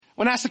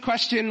When asked the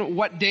question,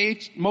 what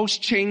day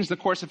most changed the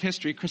course of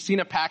history,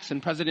 Christina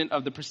Paxson, president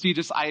of the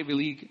prestigious Ivy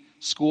League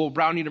school,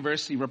 Brown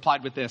University,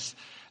 replied with this: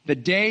 the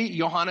day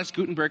Johannes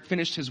Gutenberg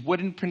finished his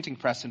wooden printing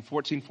press in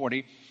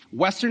 1440,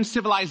 Western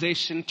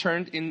civilization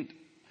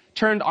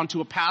turned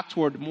onto a path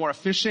toward more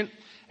efficient,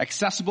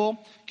 accessible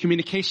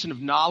communication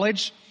of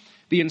knowledge.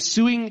 The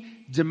ensuing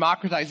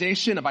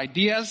democratization of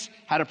ideas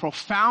had a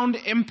profound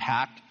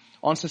impact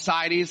on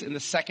societies in the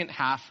second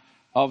half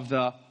of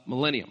the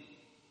millennium.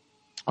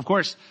 Of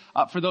course,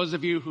 for those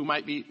of you who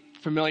might be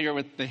familiar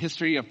with the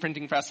history of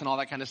printing press and all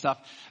that kind of stuff,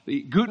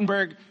 the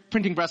Gutenberg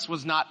printing press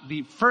was not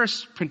the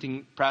first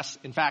printing press.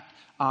 In fact,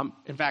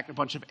 a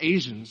bunch of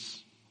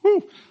Asians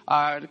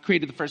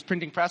created the first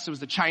printing press. It was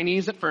the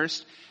Chinese at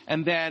first,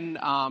 and then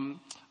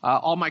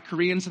all my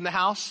Koreans in the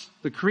house,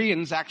 the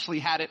Koreans actually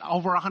had it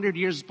over 100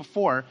 years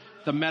before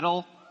the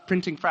metal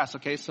printing press.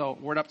 Okay, so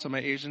word up to my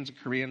Asians and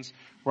Koreans.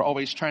 We're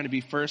always trying to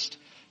be first,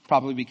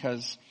 probably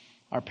because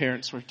our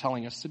parents were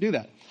telling us to do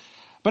that.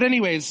 But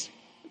anyways,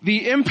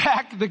 the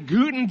impact the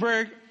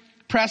Gutenberg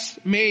press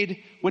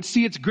made would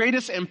see its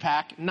greatest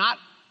impact not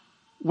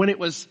when it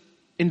was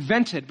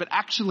invented, but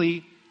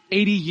actually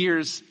 80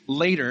 years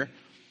later,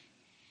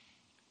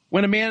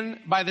 when a man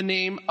by the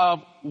name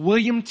of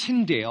William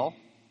Tyndale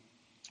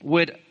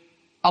would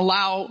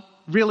allow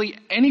really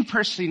any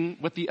person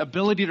with the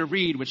ability to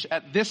read, which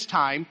at this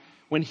time,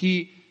 when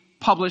he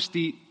published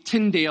the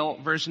Tyndale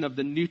version of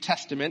the New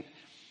Testament,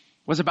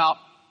 was about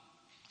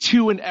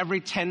 2 in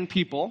every 10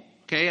 people.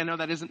 Okay, I know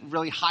that isn't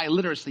really high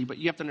literacy, but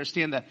you have to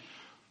understand that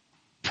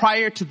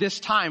prior to this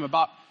time,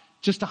 about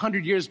just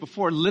 100 years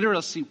before,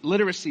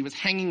 literacy was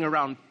hanging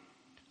around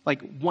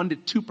like 1 to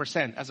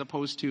 2% as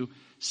opposed to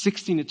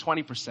 16 to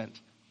 20%. And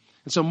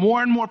so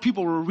more and more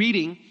people were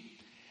reading.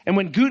 And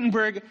when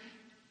Gutenberg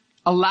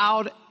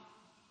allowed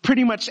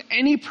pretty much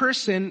any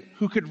person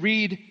who could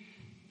read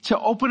to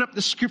open up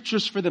the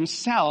scriptures for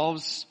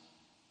themselves,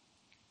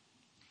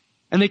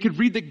 and they could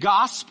read the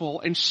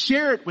gospel and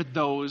share it with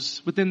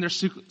those within their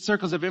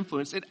circles of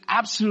influence, it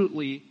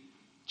absolutely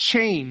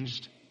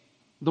changed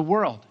the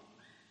world.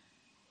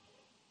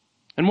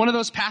 And one of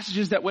those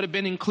passages that would have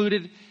been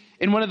included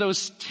in one of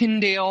those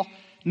Tyndale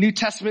New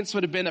Testaments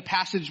would have been a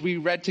passage we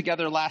read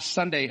together last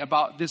Sunday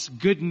about this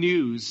good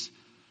news,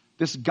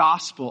 this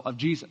gospel of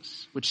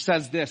Jesus, which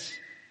says this,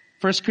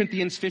 1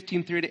 Corinthians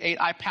 15:3-8,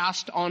 I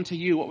passed on to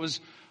you what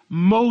was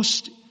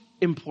most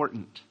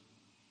important.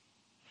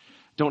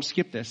 Don't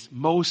skip this.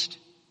 Most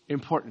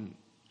important.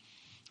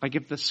 Like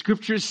if the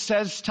scriptures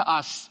says to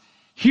us,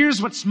 here's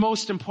what's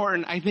most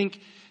important, I think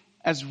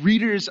as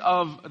readers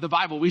of the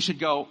Bible, we should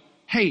go,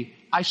 hey,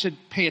 I should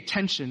pay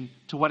attention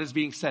to what is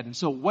being said. And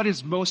so what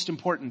is most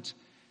important?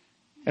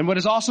 And what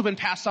has also been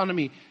passed on to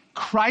me,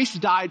 Christ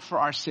died for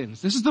our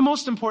sins. This is the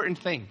most important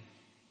thing.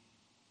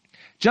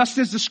 Just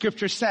as the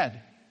scripture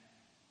said,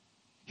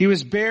 he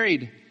was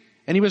buried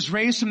and he was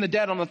raised from the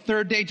dead on the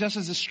third day, just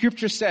as the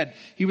scripture said.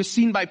 He was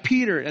seen by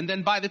Peter and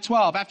then by the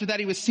 12. After that,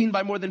 he was seen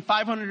by more than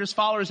 500 of his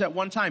followers at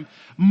one time.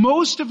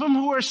 Most of them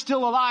who are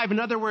still alive. In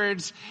other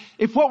words,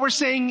 if what we're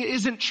saying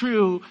isn't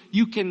true,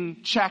 you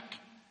can check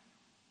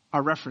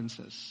our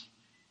references.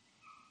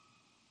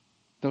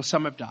 Though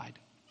some have died.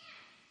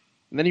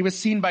 And then he was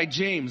seen by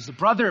James, the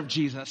brother of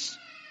Jesus,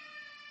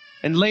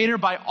 and later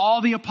by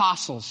all the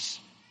apostles.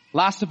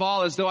 Last of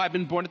all, as though I've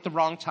been born at the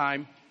wrong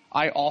time,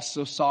 I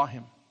also saw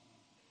him.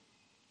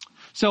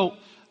 So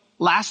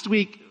last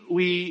week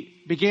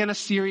we began a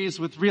series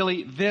with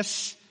really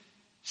this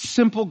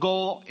simple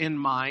goal in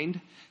mind,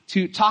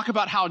 to talk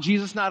about how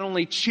Jesus not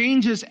only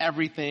changes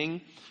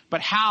everything, but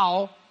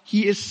how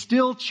he is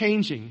still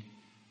changing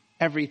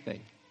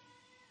everything.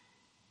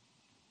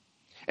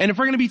 And if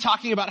we're going to be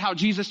talking about how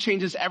Jesus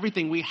changes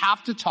everything, we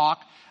have to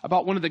talk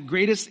about one of the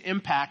greatest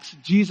impacts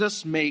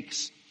Jesus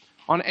makes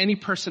on any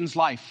person's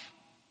life.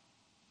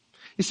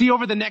 You see,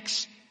 over the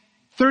next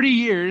 30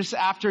 years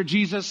after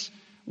Jesus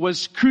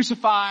was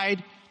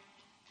crucified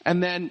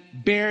and then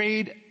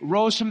buried,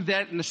 rose from the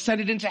dead, and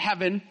ascended into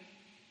heaven,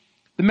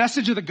 the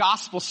message of the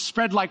gospel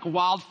spread like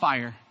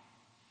wildfire.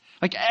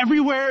 Like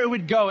everywhere it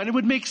would go. And it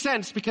would make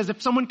sense, because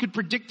if someone could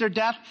predict their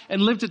death and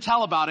live to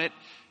tell about it,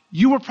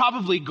 you were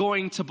probably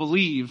going to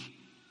believe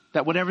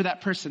that whatever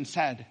that person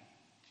said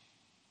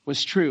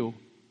was true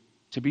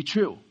to be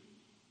true.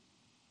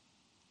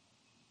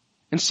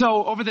 And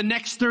so over the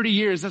next 30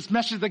 years, this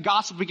message of the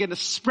gospel began to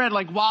spread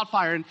like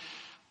wildfire, and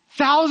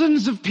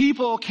thousands of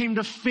people came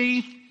to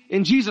faith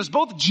in Jesus,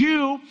 both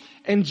Jew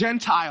and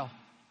Gentile.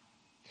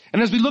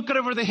 And as we look at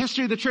over the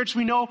history of the church,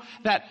 we know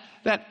that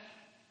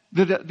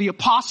the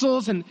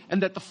apostles and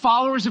that the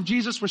followers of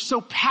Jesus were so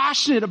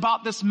passionate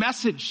about this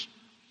message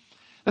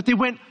that they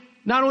went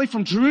not only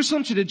from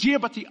Jerusalem to Judea,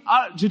 but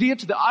Judea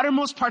to the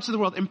uttermost parts of the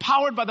world,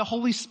 empowered by the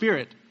Holy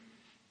Spirit.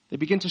 They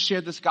began to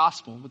share this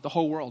gospel with the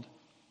whole world.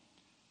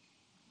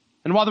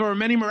 And while there were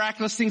many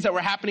miraculous things that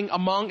were happening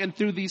among and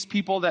through these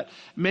people that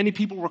many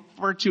people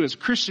referred to as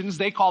Christians,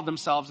 they called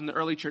themselves in the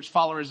early church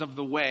followers of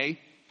the way.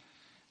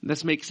 And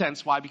this makes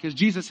sense. Why? Because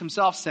Jesus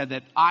himself said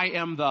that I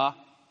am the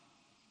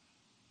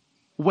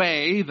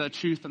way, the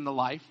truth, and the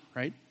life,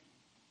 right?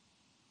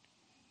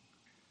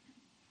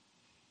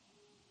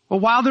 But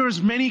while there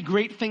was many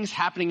great things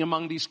happening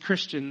among these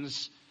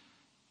Christians,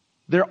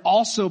 there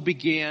also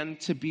began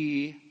to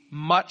be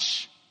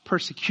much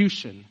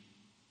persecution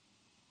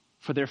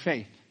for their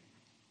faith.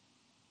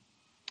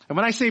 And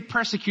when I say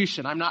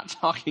persecution, I'm not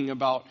talking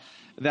about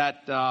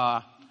that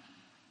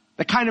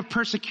the kind of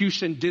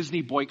persecution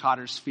Disney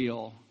boycotters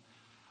feel,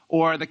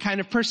 or the kind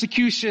of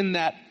persecution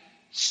that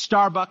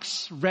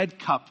Starbucks Red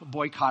Cup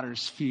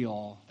boycotters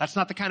feel. That's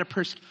not the kind of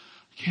persecution.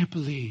 I can't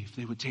believe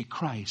they would take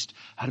Christ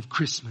out of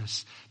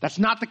Christmas. That's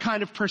not the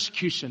kind of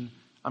persecution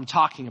I'm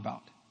talking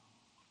about.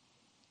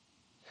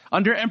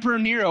 Under Emperor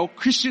Nero,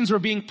 Christians were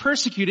being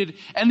persecuted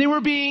and they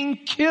were being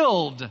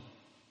killed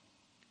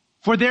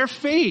for their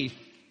faith.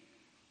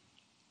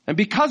 And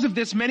because of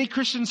this, many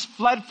Christians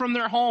fled from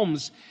their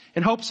homes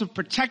in hopes of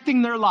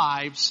protecting their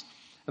lives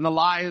and the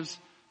lives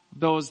of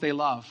those they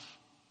love.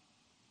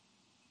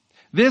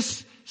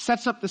 This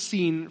sets up the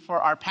scene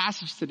for our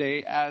passage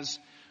today as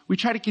we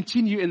try to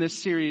continue in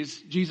this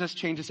series, Jesus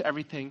Changes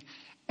Everything.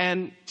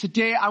 And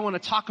today I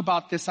want to talk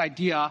about this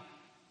idea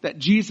that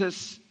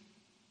Jesus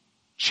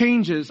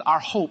changes our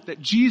hope, that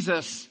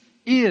Jesus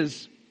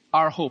is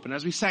our hope. And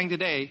as we sang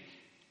today,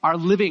 our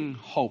living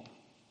hope.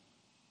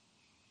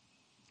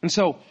 And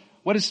so,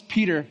 what does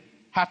Peter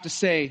have to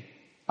say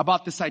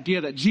about this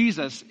idea that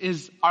Jesus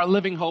is our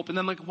living hope? And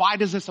then, why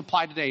does this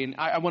apply today? And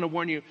I want to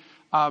warn you,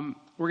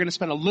 we're going to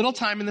spend a little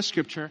time in the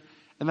scripture,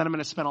 and then I'm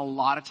going to spend a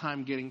lot of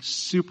time getting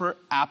super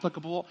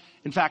applicable.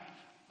 In fact,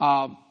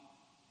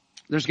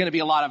 there's going to be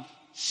a lot of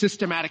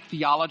systematic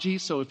theology.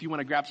 So if you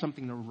want to grab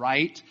something to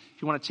write,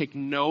 if you want to take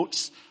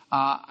notes,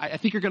 I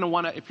think you're going to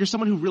want to, if you're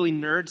someone who really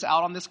nerds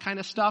out on this kind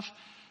of stuff,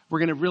 we're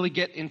going to really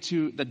get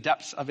into the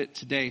depths of it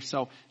today.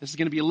 So this is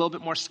going to be a little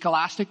bit more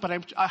scholastic, but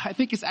I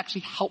think it's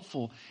actually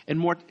helpful and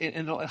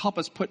it'll help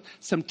us put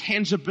some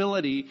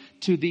tangibility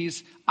to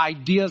these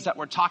ideas that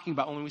we're talking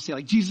about when we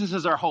say Jesus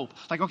is our hope.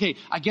 Okay,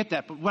 I get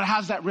that, but how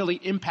does that really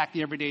impact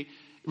the everyday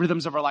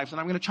rhythms of our lives?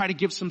 And I'm going to try to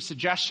give some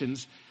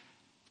suggestions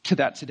to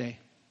that today.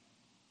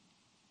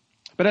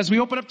 But as we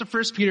open up to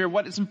 1 Peter,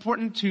 what is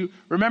important to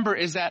remember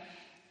is that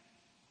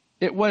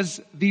it was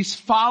these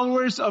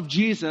followers of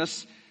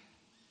Jesus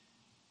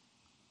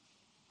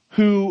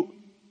who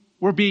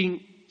were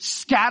being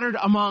scattered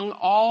among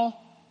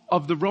all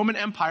of the Roman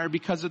Empire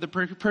because of the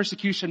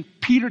persecution.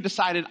 Peter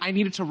decided I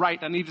needed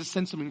to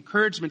send some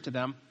encouragement to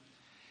them.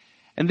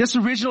 And this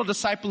original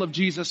disciple of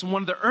Jesus and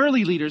one of the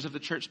early leaders of the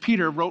church,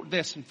 Peter, wrote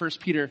this in 1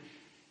 Peter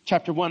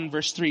chapter 1,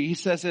 verse 3. He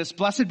says this,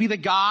 "Blessed be the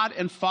God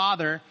and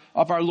Father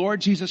of our Lord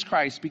Jesus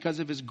Christ. Because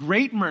of his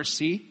great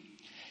mercy,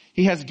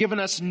 he has given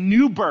us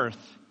new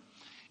birth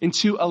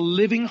into a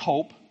living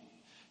hope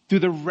through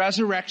the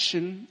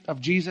resurrection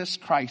of Jesus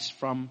Christ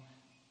from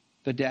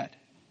the dead."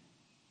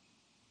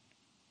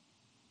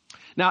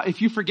 Now,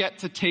 if you forget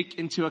to take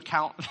into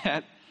account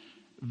that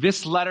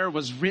this letter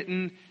was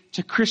written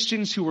to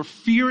Christians who were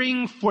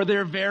fearing for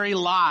their very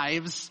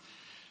lives,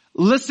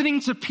 listening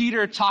to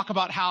Peter talk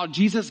about how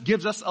Jesus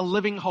gives us a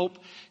living hope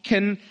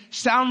can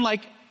sound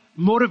like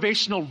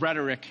motivational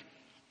rhetoric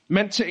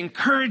meant to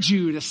encourage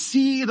you to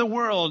see the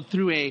world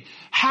through a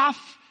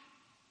half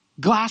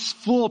glass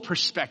full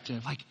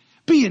perspective.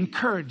 Be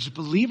encouraged,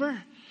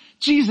 believer.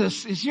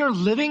 Jesus is your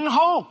living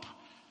hope.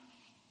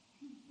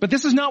 But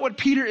this is not what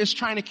Peter is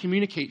trying to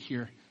communicate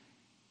here.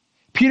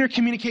 Peter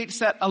communicates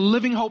that a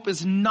living hope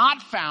is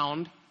not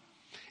found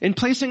in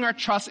placing our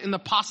trust in the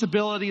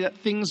possibility that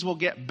things will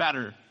get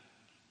better.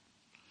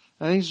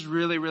 I think it's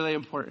really, really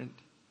important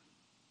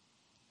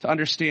to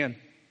understand.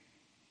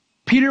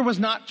 Peter was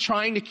not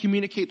trying to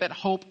communicate that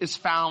hope is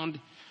found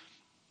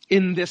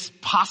in this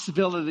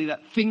possibility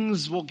that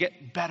things will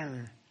get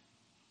better.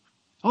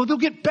 Oh, they'll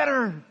get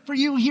better for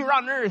you here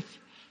on earth.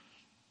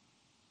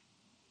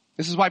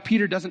 This is why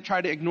Peter doesn't try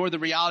to ignore the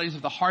realities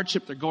of the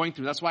hardship they're going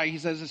through. That's why he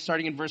says this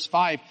starting in verse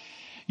 5.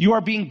 "You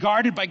are being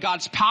guarded by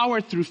God's power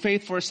through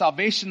faith for a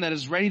salvation that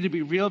is ready to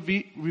be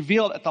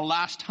revealed at the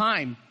last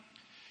time.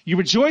 You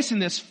rejoice in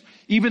this,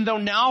 even though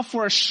now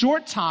for a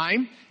short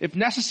time, if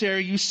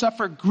necessary, you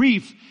suffer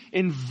grief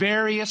in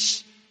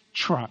various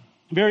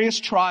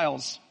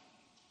trials.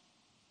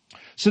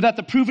 So that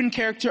the proven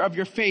character of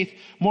your faith,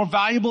 more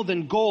valuable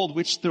than gold,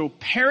 which though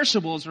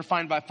perishable is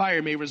refined by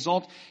fire, may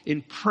result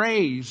in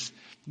praise,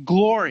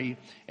 glory,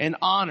 and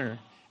honor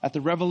at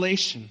the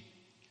revelation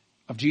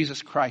of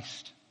Jesus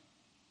Christ."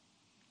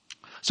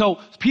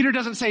 So Peter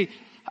doesn't say,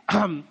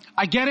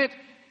 I get it,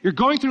 you're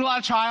going through a lot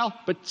of trial,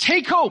 but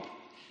take hope.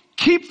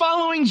 Keep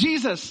following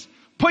Jesus.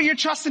 Put your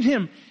trust in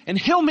him, and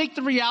he'll make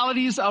the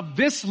realities of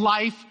this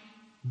life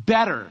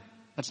better.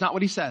 That's not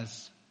what he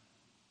says.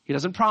 He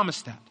doesn't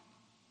promise that.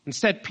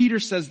 Instead, Peter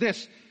says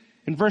this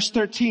in verse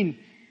 13.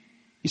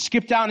 You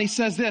skip down, he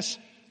says this,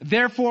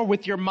 "Therefore,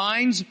 with your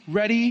minds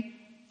ready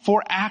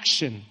for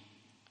action,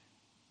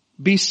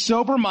 be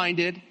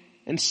sober-minded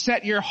and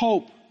set your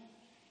hope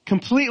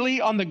completely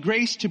on the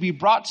grace to be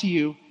brought to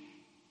you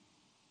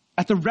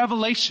at the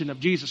revelation of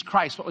Jesus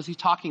Christ." What was he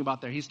talking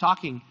about there? He's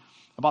talking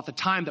about the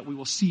time that we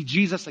will see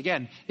Jesus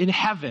again in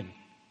heaven.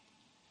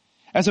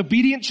 As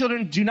obedient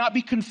children, do not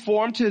be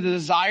conformed to the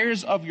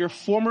desires of your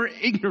former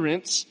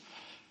ignorance,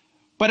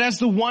 but as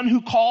the one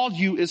who called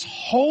you is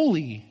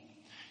holy,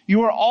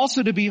 you are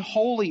also to be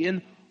holy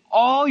in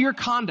all your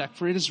conduct,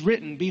 for it is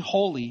written, be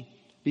holy,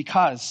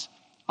 because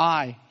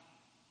I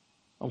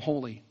am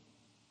holy.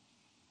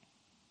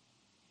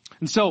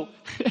 And so,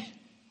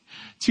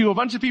 to a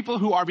bunch of people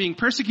who are being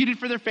persecuted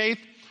for their faith,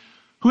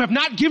 who have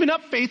not given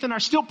up faith and are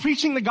still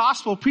preaching the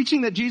gospel,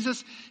 preaching that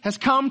Jesus has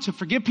come to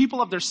forgive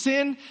people of their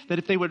sin, that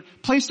if they would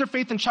place their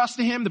faith and trust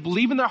in Him, to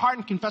believe in their heart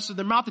and confess with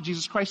their mouth that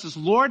Jesus Christ is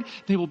Lord,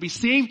 they will be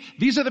saved.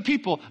 These are the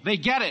people. They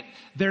get it.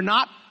 They're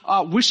not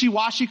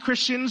wishy-washy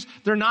Christians.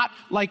 They're not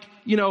like,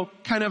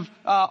 kind of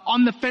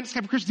on the fence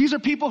type of Christians. These are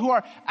people who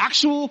are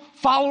actual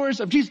followers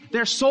of Jesus.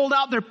 They're sold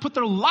out. They're put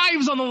their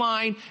lives on the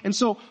line. And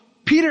so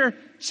Peter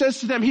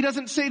says to them, he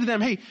doesn't say to them,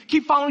 hey,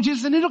 keep following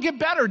Jesus and it'll get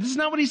better. This is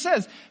not what he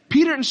says.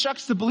 Peter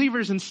instructs the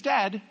believers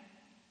instead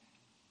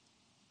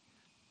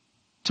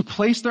to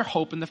place their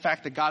hope in the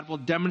fact that God will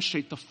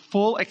demonstrate the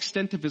full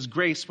extent of His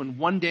grace when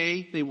one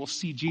day they will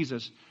see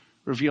Jesus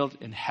revealed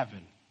in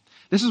heaven.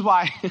 This is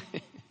why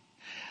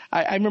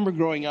I remember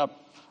growing up,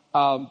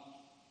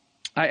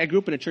 I grew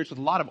up in a church with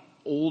a lot of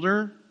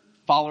older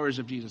followers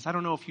of Jesus. I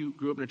don't know if you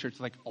grew up in a church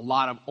with like a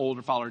lot of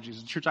older followers of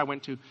Jesus. The church I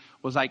went to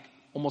was like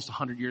almost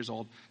 100 years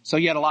old. So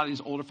you had a lot of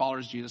these older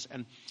followers of Jesus.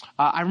 And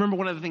I remember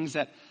one of the things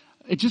that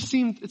it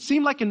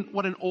seemed like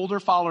what an older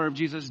follower of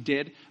Jesus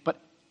did,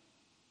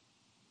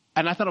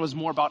 and I thought it was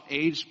more about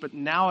age, but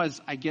now as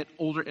I get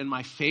older in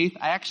my faith,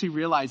 I actually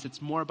realize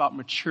it's more about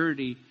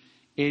maturity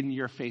in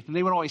your faith. And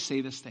they would always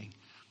say this thing,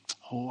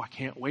 I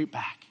can't wait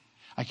back.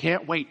 I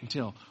can't wait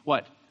until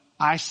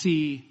I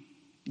see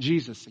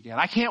Jesus again.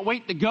 I can't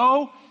wait to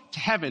go to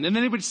heaven. And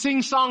then they would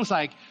sing songs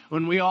like,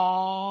 when we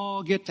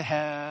all get to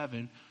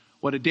heaven,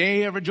 what a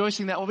day of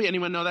rejoicing that will be.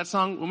 Anyone know that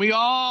song? When we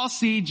all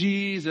see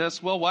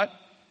Jesus, well, what?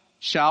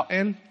 Shout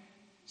and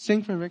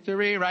sing for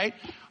victory, right?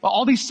 Well,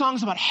 all these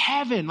songs about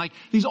heaven, like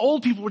these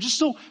old people were just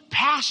so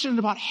passionate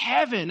about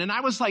heaven. And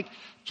I was like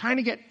trying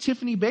to get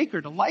Tiffany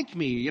Baker to like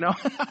me,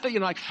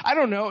 like, I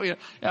don't know.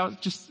 I was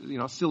just,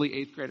 silly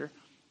 8th grader.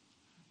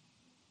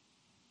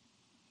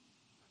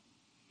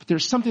 But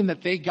there's something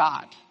that they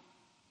got,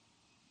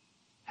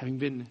 having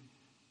been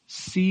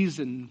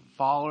seasoned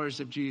followers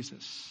of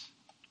Jesus.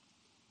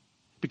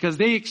 Because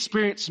they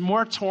experienced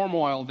more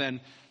turmoil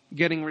than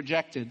getting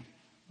rejected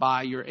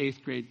by your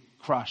 8th grade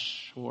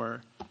crush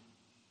or,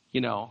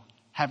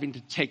 having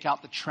to take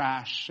out the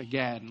trash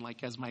again,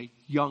 like as my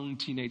young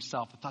teenage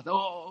self. I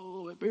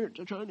thought, my parents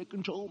are trying to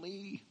control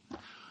me.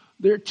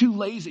 They're too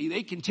lazy.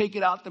 They can take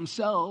it out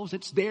themselves.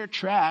 It's their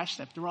trash.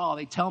 After all,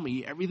 they tell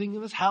me everything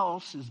in this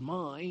house is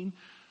mine.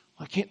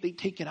 Why can't they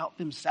take it out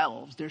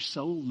themselves? They're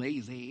so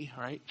lazy,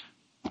 right?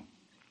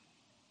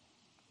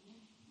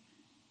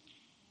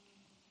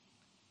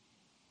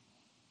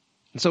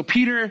 And so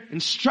Peter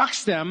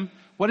instructs them.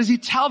 What does he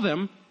tell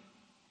them?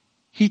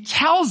 He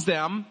tells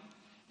them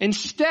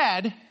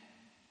instead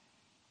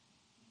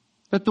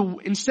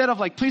of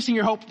like placing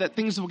your hope that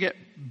things will get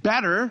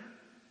better,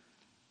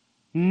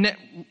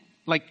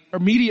 like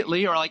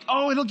immediately, or like,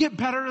 it'll get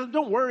better.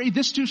 Don't worry.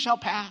 This too shall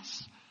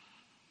pass.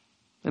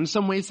 In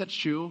some ways that's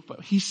true.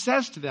 But he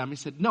says to them, he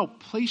said, no,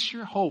 place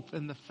your hope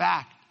in the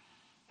fact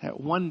that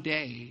one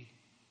day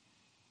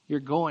you're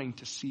going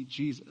to see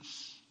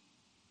Jesus.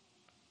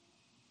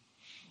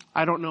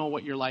 I don't know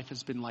what your life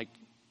has been like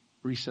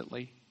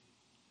recently,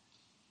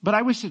 but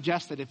I would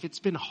suggest that if it's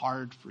been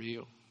hard for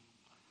you,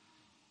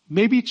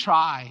 maybe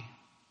try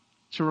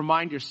to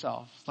remind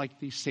yourself, like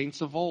these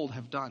saints of old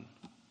have done,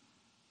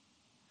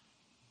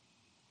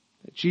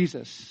 that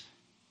Jesus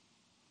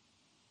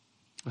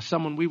is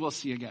someone we will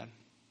see again.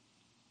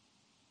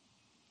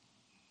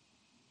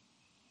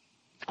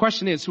 The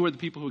question is, who are the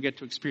people who get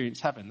to experience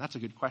heaven? That's a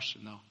good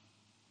question, though.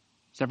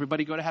 Does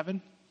everybody go to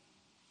heaven?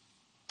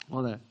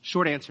 Well, the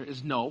short answer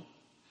is no.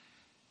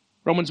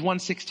 Romans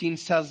 1:16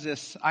 says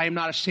this, I am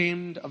not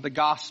ashamed of the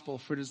gospel,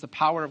 for it is the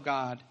power of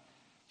God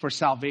for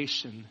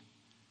salvation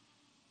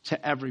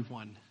to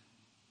everyone.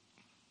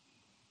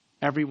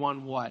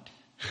 Everyone what?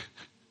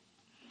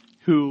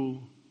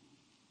 Who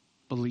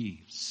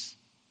believes.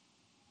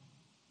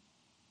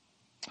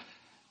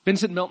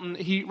 Vincent Milton,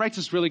 he writes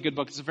this really good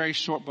book. It's a very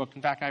short book.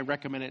 In fact, I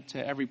recommend it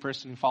to every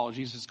person who follows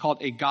Jesus. It's called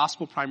A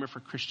Gospel Primer for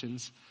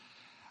Christians.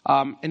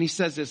 And he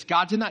says this,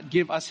 God did not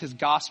give us His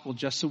gospel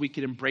just so we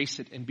could embrace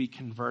it and be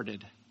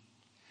converted.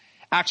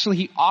 Actually,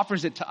 He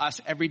offers it to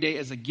us every day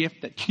as a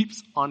gift that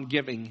keeps on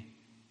giving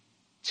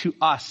to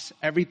us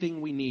everything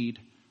we need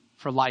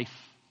for life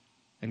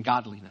and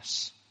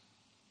godliness.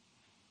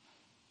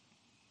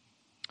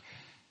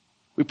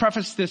 We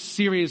preface this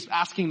series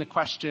asking the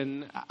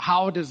question,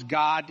 how does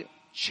God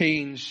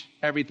change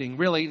everything?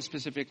 Really,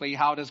 specifically,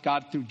 how does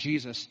God through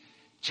Jesus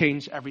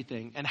change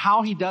everything? And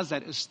how He does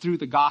that is through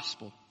the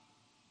gospel.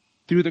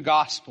 Through the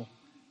gospel.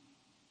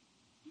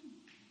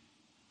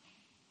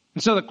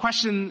 And so the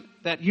question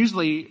that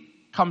usually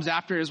comes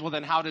after is, well,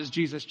 then how does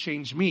Jesus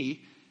change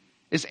me?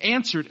 is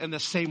answered in the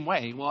same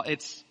way. Well,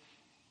 it's,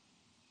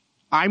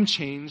 I'm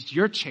changed,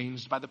 you're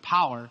changed by the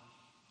power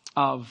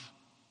of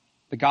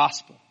the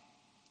gospel.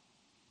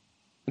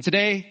 And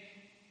today,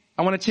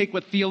 I want to take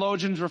what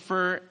theologians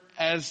refer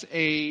as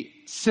a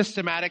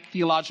systematic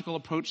theological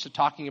approach to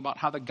talking about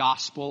how the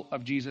gospel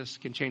of Jesus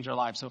can change our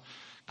lives. So,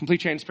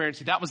 complete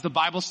transparency. That was the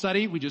Bible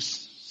study. We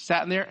just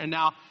sat in there, and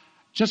now,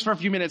 just for a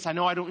few minutes, I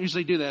know I don't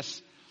usually do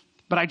this,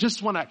 but I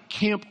just want to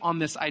camp on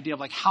this idea of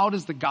like, how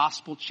does the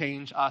gospel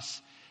change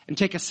us, and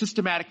take a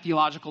systematic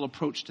theological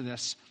approach to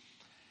this.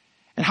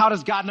 And how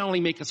does God not only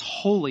make us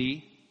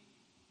holy,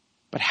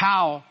 but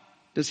how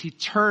does he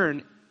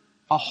turn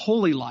a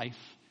holy life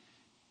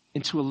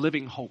into a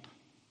living hope?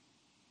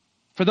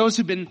 For those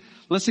who've been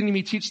listening to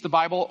me teach the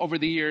Bible over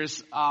the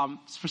years,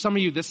 for some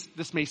of you,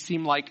 this may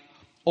seem like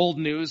old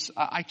news.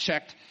 I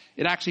checked.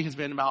 It actually has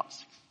been about,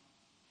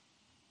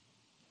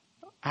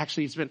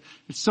 it's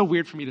so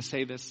weird for me to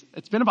say this.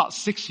 It's been about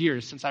 6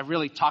 years since I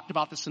really talked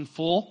about this in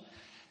full.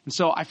 And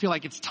so I feel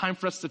like it's time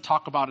for us to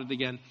talk about it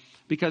again,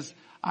 because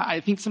I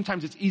think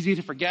sometimes it's easy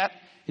to forget.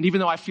 And even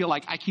though I feel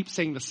like I keep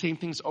saying the same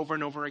things over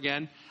and over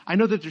again, I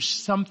know that there's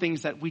some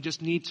things that we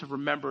just need to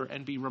remember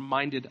and be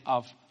reminded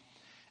of.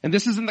 And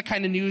this isn't the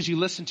kind of news you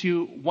listen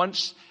to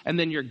once and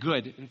then you're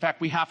good. In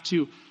fact, we have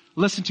to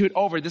listen to it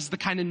over. This is the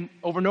kind of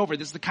over and over.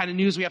 This is the kind of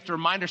news we have to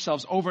remind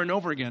ourselves over and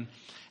over again.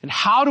 And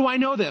how do I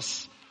know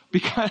this?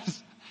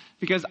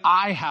 Because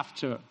I have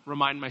to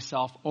remind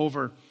myself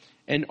over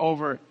and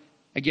over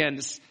again.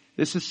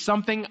 This is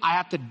something I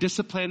have to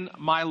discipline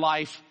my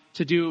life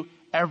to do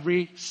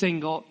every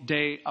single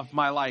day of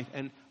my life.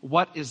 And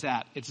what is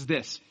that? It's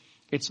this.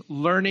 It's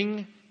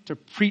learning to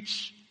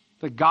preach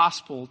the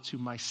gospel to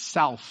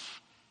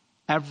myself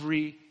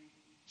every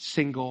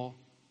single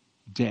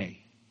day.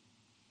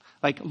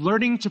 Like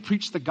learning to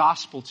preach the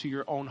gospel to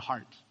your own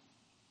heart.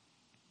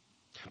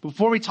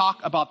 Before we talk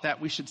about that,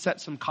 we should set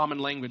some common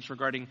language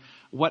regarding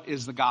what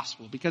is the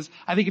gospel. Because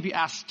I think if you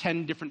ask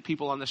 10 different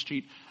people on the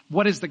street,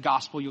 what is the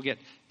gospel, you'll get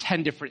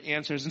 10 different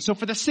answers. And so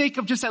for the sake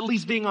of just at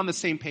least being on the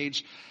same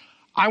page,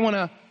 I want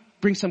to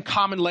bring some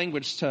common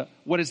language to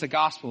what is the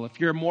gospel. If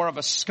you're more of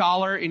a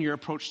scholar in your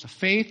approach to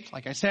faith,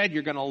 like I said,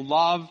 you're going to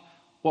love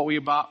what we're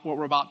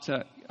about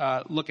to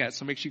look at.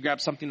 So make sure you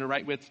grab something to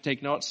write with, to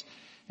take notes.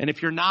 And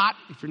if you're not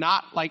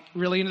like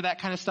really into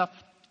that kind of stuff,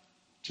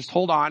 just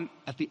hold on.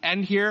 At the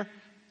end here,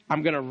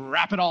 I'm going to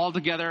wrap it all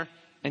together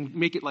and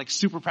make it like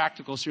super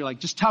practical. So you're like,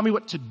 just tell me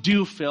what to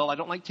do, Phil. I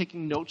don't like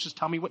taking notes. Just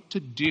tell me what to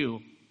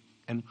do.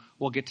 And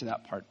we'll get to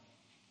that part.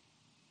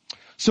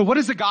 So what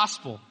is the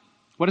gospel?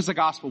 What is the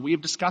gospel? We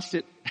have discussed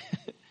it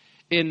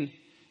in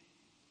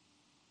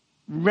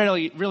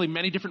really, really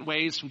many different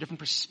ways from different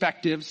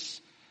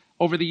perspectives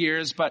over the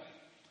years. But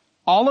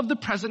all of the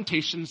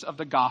presentations of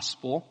the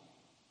gospel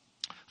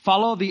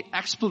follow the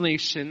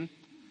explanation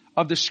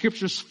of the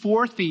scripture's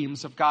 4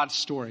 themes of God's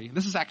story.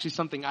 This is actually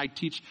something I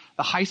teach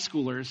the high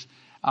schoolers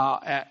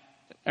at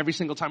every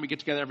single time we get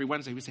together every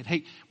Wednesday. We say,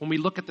 hey, when we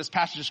look at this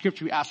passage of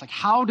scripture, we ask, like,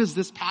 how does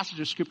this passage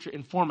of scripture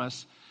inform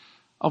us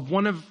of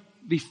one of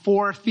the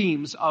 4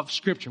 themes of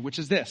scripture, which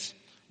is this.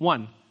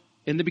 1,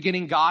 in the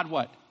beginning, God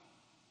what?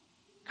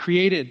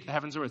 Created the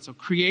heavens and earth. So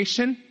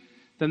creation,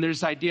 then there's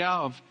the idea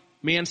of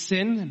man's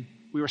sin, and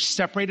we were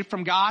separated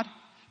from God,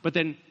 but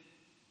then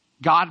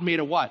God made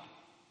a what?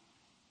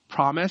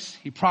 Promise.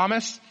 He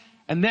promised.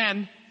 And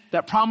then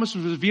that promise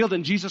was revealed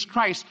in Jesus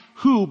Christ,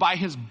 who by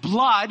his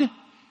blood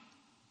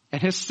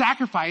and his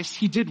sacrifice,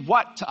 he did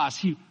what to us?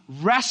 He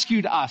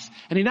rescued us.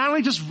 And he not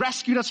only just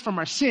rescued us from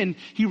our sin,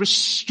 he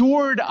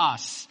restored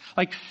us.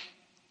 Like,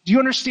 do you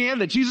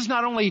understand that Jesus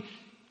not only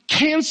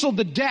canceled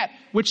the debt,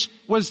 which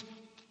was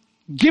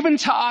given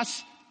to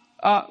us,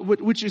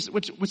 which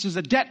is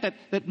a debt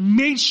that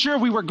made sure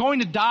we were going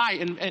to die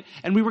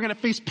and we were going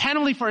to face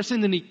penalty for our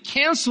sin, and he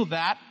canceled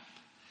that.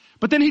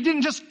 But then he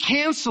didn't just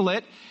cancel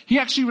it. He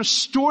actually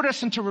restored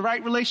us into a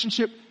right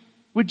relationship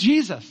with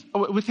Jesus,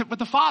 with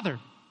the Father.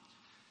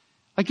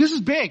 Like, this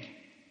is big.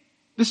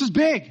 This is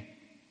big.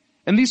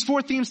 And these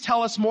 4 themes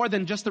tell us more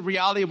than just the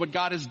reality of what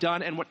God has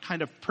done and what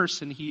kind of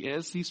person he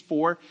is. These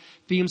 4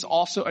 themes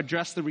also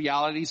address the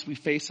realities we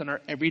face in our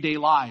everyday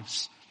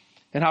lives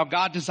and how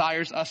God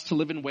desires us to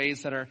live in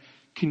ways that are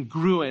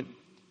congruent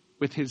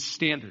with his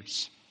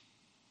standards.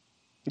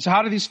 And so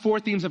how do these 4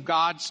 themes of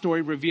God's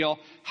story reveal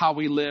how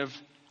we live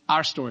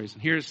our stories?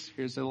 And here's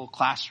a little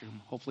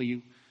classroom. Hopefully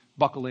you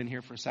buckle in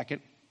here for a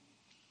second.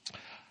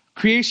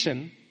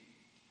 Creation.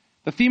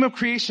 The theme of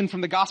creation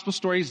from the gospel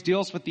stories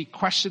deals with the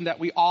question that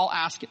we all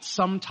ask at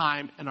some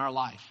time in our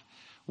life.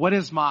 What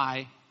is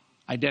my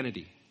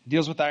identity? It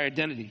deals with our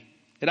identity.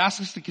 It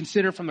asks us to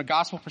consider from the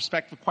gospel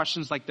perspective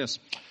questions like this.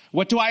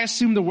 What do I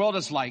assume the world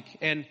is like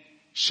and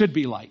should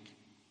be like?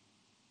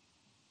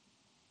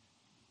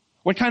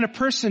 What kind of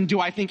person do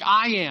I think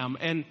I am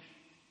and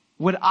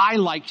would I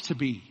like to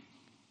be?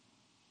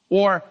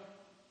 Or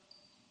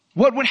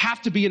what would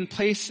have to be in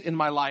place in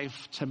my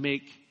life to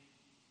make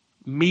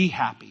me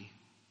happy?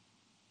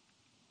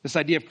 This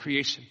idea of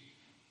creation.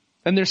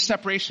 Then there's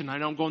separation. I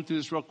know I'm going through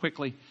this real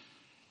quickly.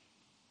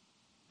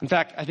 In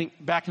fact, I think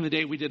back in the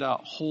day we did a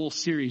whole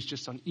series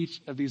just on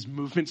each of these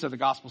movements of the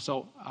gospel.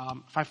 So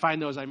if I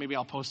find those, maybe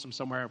I'll post them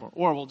somewhere,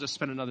 or we'll just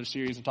spend another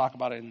series and talk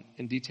about it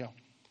in detail.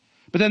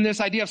 But then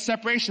this idea of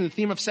separation, the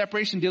theme of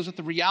separation deals with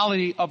the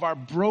reality of our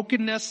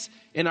brokenness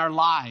in our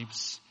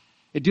lives.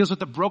 It deals with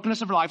the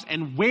brokenness of our lives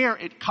and where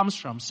it comes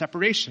from,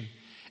 separation.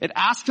 It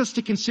asks us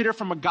to consider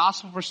from a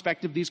gospel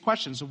perspective these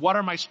questions. What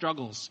are my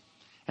struggles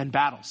and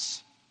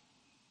battles?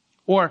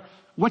 Or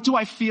what do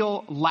I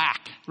feel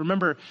lack?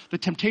 Remember, the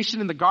temptation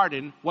in the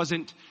garden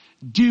wasn't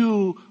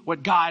do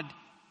what God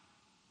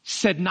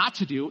said not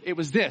to do. It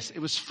was this. It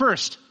was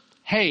first,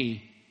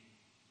 hey,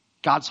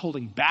 God's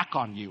holding back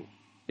on you.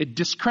 It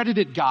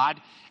discredited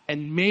God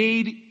and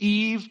made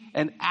Eve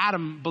and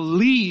Adam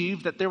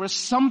believe that there was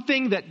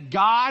something that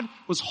God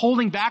was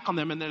holding back on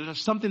them and that there was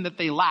something that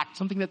they lacked,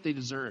 something that they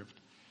deserved.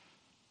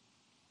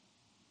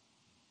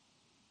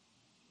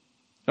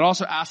 It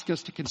also asks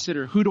us to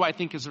consider, who do I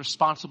think is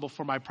responsible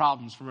for my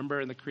problems? Remember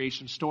in the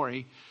creation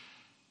story,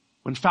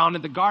 when found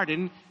in the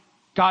garden,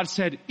 God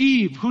said,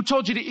 Eve, who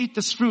told you to eat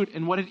this fruit?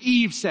 And what did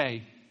Eve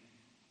say?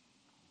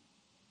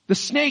 The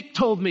snake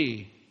told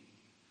me.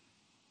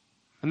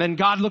 And then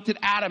God looked at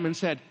Adam and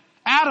said,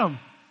 Adam,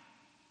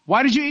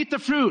 why did you eat the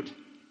fruit?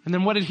 And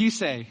then what did he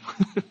say?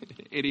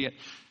 Idiot.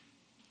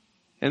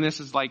 And this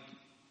is like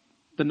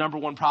the number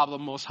one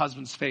problem most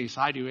husbands face.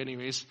 I do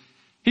anyways.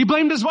 He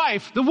blamed his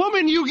wife, the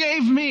woman you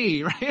gave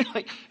me,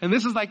 right? And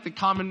this is like the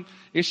common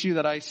issue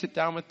that I sit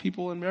down with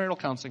people in marital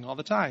counseling all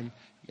the time.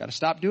 You got to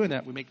stop doing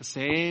that. We make the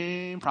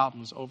same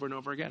problems over and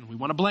over again. We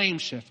want to blame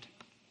shift.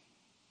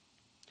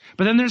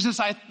 But then there's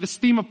this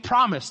theme of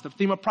promise. The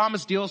theme of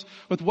promise deals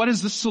with what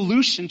is the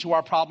solution to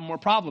our problem or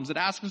problems. It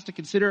asks us to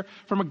consider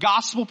from a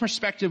gospel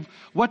perspective,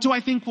 what do I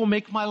think will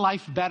make my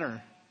life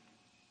better?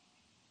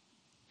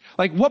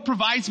 Like what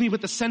provides me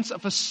with a sense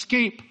of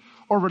escape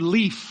or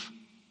relief?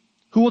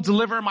 Who will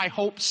deliver my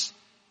hopes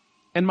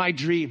and my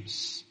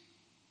dreams?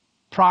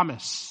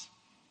 Promise.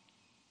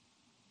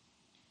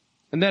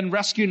 And then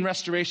rescue and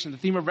restoration. The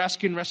theme of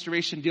rescue and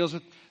restoration deals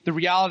with the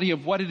reality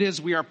of what it is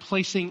we are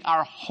placing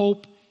our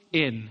hope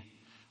in.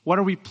 What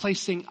are we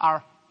placing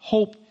our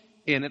hope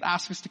in? It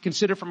asks us to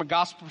consider from a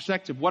gospel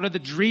perspective, what are the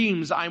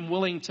dreams I'm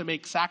willing to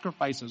make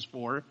sacrifices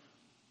for?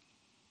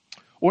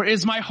 Or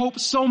is my hope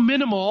so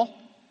minimal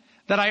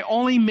that I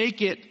only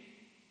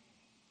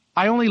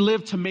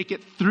live to make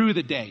it through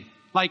the day?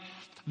 Like,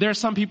 there are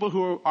some people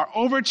who are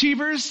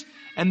overachievers,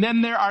 and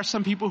then there are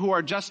some people who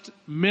are just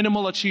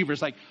minimal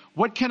achievers. Like,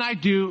 what can I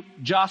do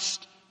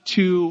just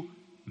to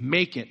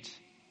make it?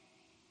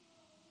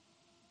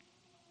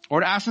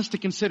 Or it asks us to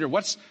consider,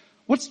 what's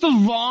the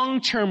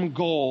long-term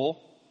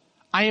goal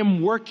I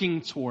am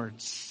working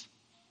towards?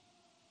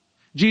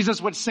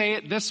 Jesus would say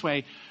it this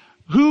way: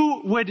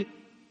 who would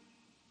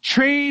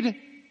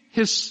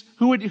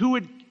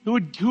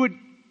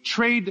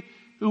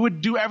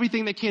do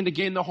everything they can to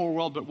gain the whole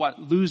world, but what?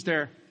 Lose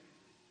their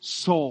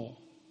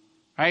soul.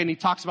 Right? And he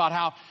talks about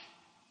how,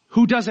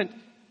 who doesn't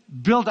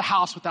build a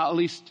house without at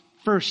least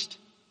first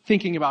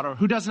thinking about it? Or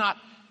who does not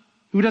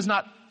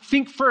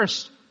think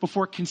first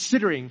before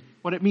considering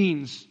what it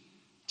means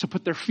to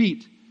put their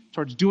feet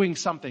towards doing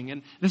something?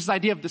 And this is the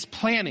idea of this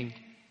planning.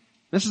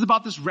 This is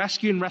about this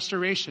rescue and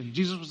restoration.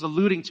 Jesus was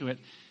alluding to it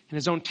in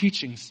his own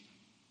teachings.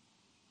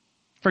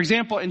 For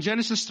example, in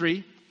Genesis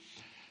 3,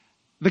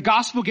 the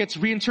gospel gets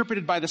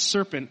reinterpreted by the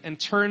serpent and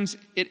turns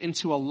it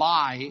into a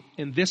lie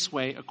in this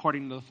way,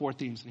 according to the four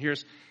themes. And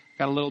here's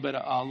got a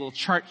little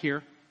chart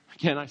here.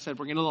 Again, I said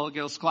we're going to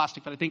get a little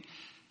scholastic, but I think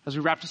as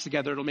we wrap this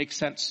together, it'll make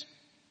sense.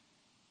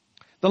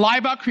 The lie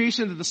about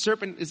creation that the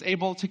serpent is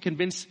able to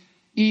convince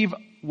Eve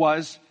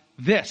was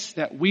this: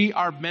 that we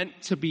are meant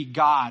to be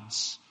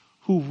gods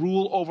who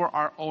rule over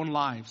our own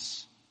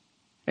lives,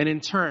 and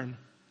in turn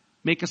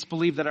make us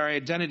believe that our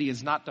identity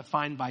is not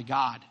defined by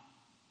God,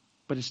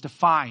 but is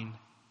defined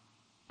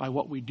by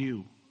what we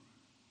do.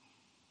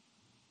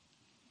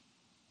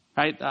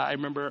 Right? I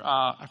remember,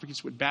 I forget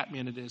what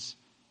Batman it is,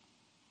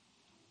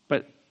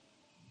 but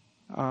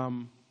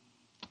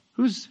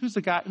who's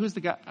the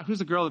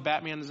girl that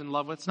Batman is in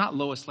love with? It's not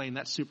Lois Lane,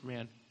 that's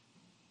Superman.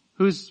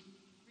 Who is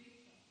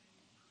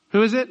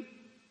it?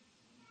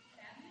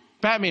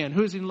 Batman.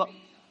 Who's in love?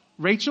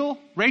 Rachel,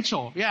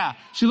 yeah.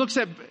 She looks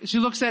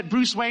at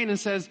Bruce Wayne and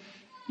says,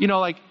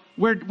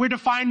 we're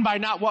defined by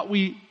not what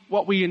we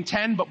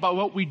intend, but by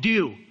what we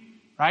do.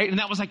 Right? And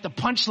that was like the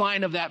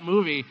punchline of that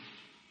movie.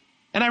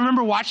 And I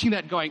remember watching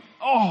that going,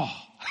 oh,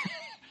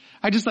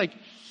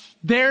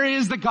 there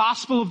is the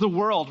gospel of the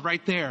world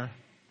right there.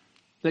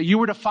 That you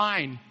were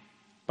defined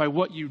by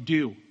what you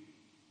do.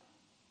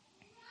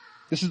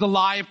 This is the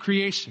lie of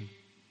creation.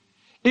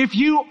 If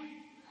you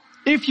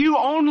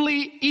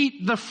only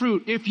eat the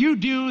fruit, if you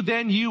do,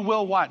 then you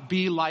will what?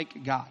 Be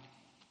like God.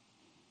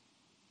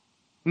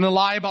 And the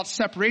lie about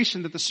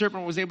separation that the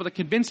serpent was able to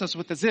convince us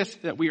with is this: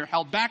 that we are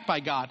held back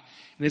by God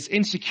and his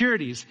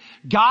insecurities.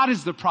 God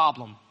is the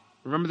problem.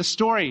 Remember the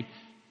story.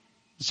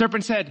 The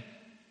serpent said,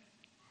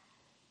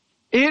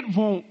 it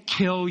won't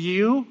kill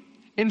you.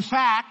 In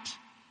fact,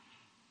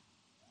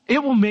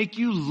 it will make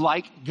you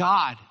like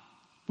God,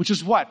 which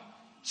is what?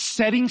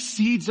 Setting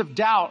seeds of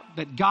doubt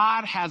that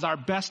God has our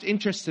best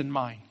interest in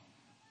mind.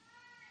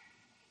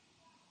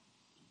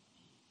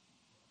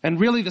 And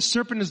really, the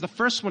serpent is the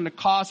first one to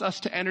cause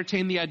us to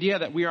entertain the idea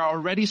that we are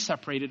already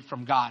separated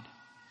from God.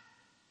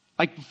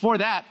 Like before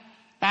that,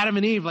 Adam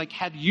and Eve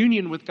had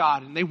union with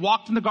God and they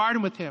walked in the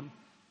garden with him.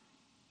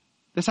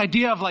 This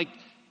idea of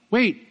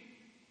wait,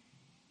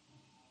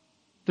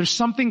 there's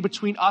something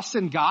between us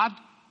and God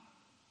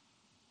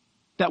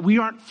that we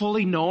aren't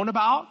fully known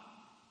about.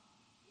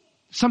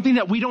 Something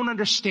that we don't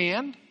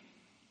understand.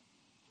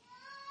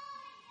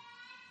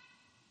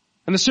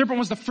 And the serpent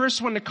was the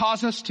first one to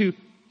cause us to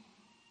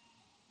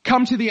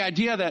come to the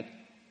idea that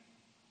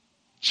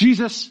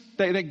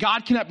that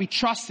God cannot be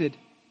trusted,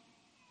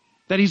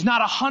 that he's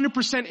not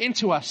 100%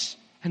 into us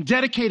and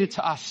dedicated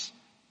to us.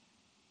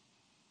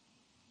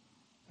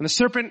 And the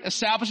serpent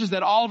establishes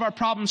that all of our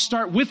problems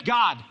start with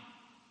God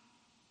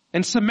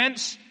and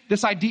cements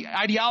this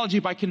ideology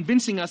by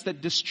convincing us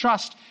that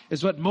distrust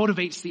is what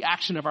motivates the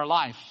action of our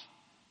life.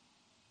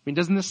 I mean,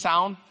 doesn't this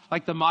sound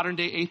like the modern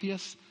day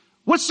atheist?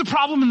 What's the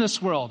problem in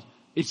this world?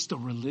 It's the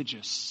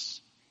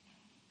religious.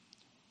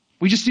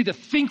 We just need to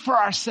think for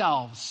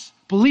ourselves,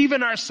 believe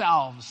in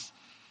ourselves,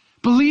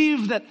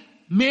 believe that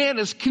man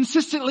is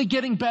consistently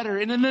getting better,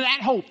 and in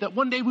that hope that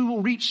one day we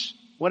will reach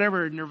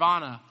whatever,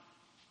 nirvana.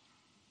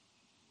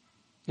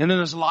 And then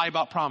there's a lie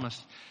about promise.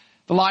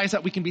 The lie is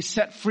that we can be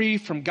set free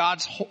from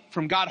God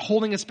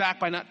holding us back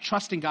by not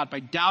trusting God, by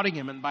doubting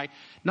him, and by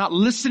not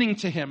listening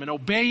to him and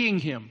obeying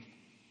him.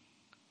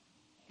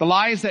 The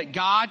lie is that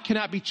God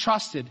cannot be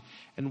trusted,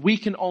 and we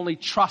can only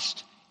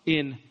trust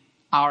in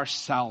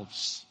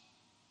ourselves.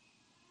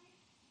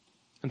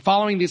 And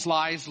following these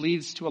lies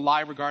leads to a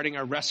lie regarding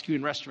our rescue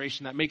and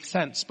restoration that makes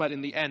sense, but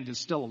in the end is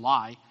still a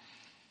lie.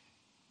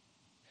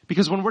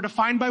 Because when we're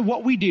defined by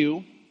what we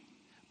do,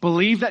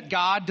 believe that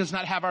God does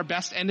not have our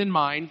best end in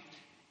mind,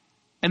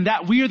 and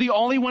that we are the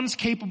only ones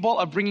capable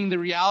of bringing the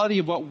reality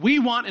of what we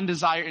want and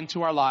desire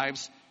into our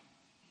lives,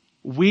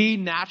 we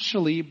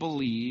naturally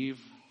believe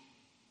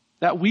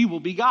that we will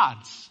be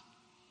God's.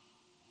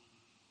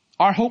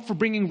 Our hope for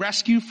bringing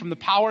rescue from the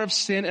power of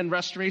sin and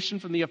restoration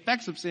from the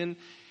effects of sin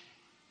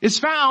is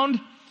found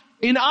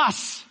in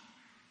us,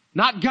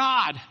 not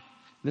God.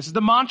 This is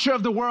the mantra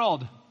of the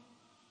world.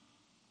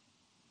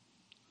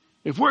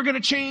 If we're going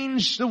to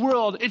change the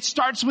world, it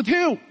starts with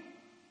who?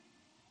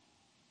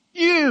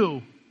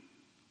 You.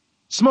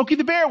 Smokey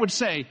the Bear would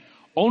say,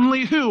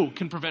 only who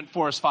can prevent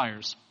forest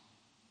fires?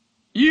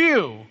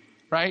 You,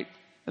 right?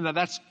 And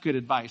that's good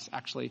advice,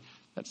 actually.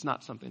 That's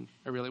not something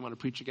I really want to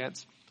preach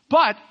against.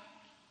 But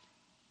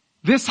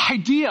this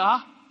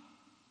idea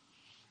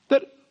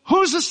that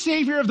who's the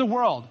savior of the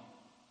world?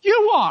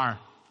 You are.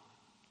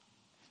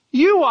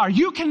 You are.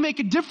 You can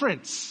make a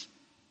difference.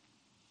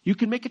 You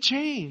can make a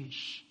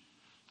change.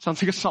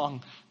 Sounds like a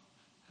song.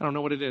 I don't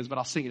know what it is, but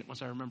I'll sing it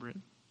once I remember it.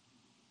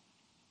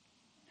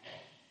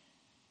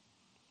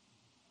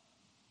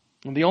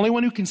 And the only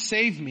one who can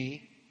save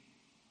me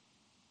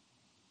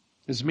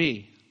is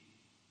me.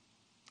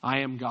 I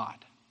am God.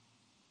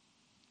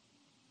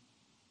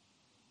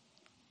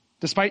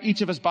 Despite each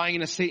of us buying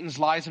into Satan's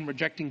lies and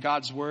rejecting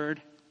God's word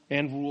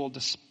and rule,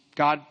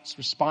 God's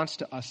response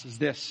to us is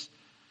this.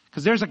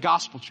 Because there's a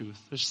gospel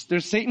truth.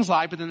 There's Satan's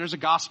lie, but then there's a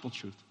gospel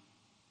truth.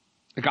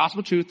 The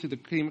gospel truth through the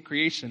theme of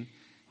creation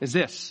is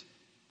this.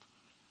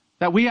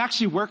 That we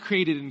actually were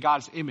created in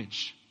God's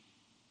image.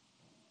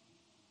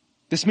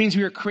 This means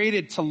we are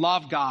created to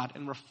love God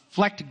and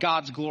reflect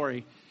God's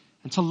glory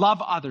and to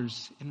love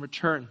others in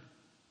return.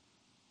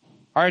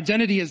 Our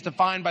identity is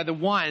defined by the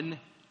one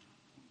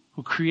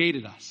who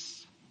created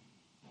us.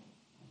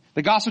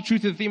 The gospel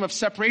truth of the theme of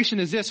separation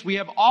is this. We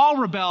have all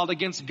rebelled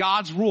against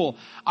God's rule.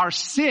 Our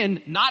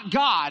sin, not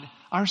God,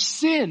 our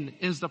sin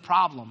is the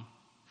problem.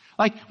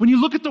 Like when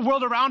you look at the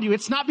world around you,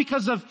 it's not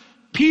because of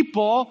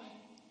people,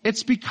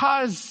 it's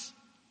because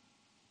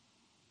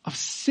of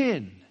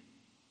sin.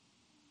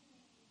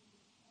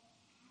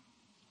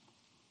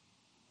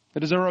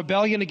 That is a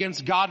rebellion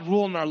against God's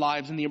rule in our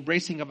lives and the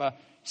embracing of a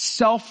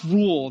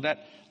self-rule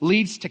that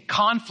leads to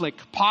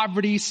conflict,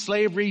 poverty,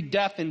 slavery,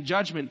 death, and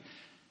judgment.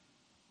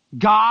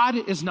 God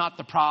is not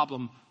the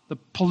problem. The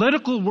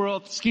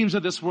political schemes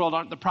of this world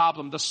aren't the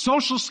problem. The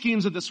social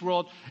schemes of this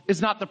world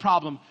is not the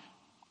problem.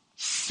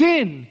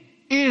 Sin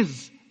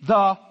is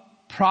the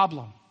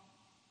problem.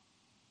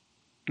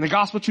 And the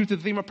gospel truth of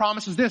the theme of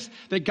promise is this,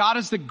 that God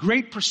is the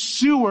great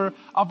pursuer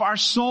of our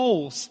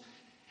souls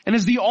and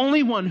is the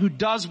only one who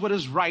does what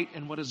is right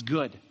and what is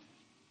good.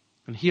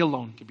 And he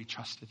alone can be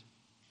trusted.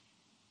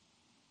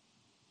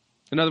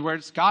 In other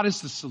words, God is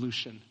the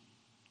solution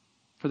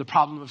for the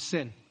problem of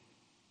sin.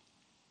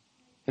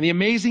 And the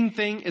amazing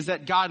thing is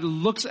that God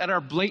looks at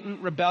our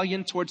blatant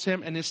rebellion towards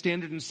him and his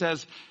standard and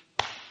says,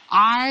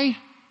 I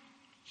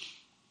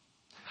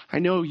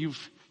know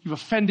you've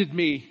offended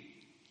me.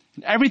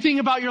 And everything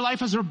about your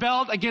life has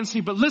rebelled against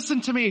me. But listen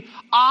to me.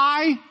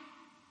 I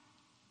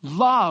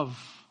love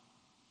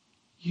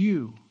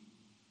you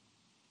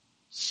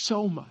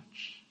so much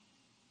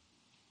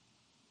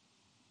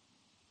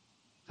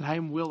that I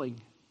am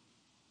willing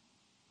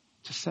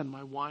to send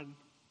my one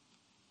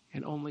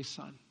and only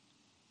Son.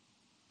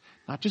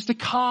 Not just to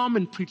come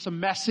and preach a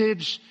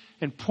message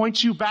and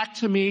point you back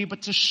to me,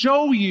 but to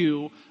show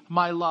you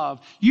my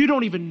love. You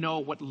don't even know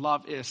what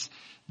love is.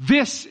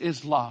 This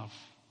is love,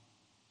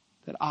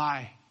 that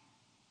I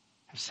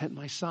have sent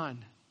my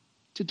Son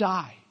to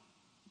die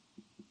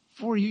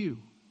for you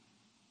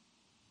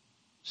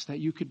so that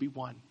you could be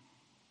one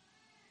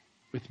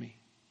with me.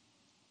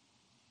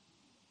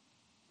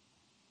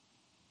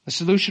 The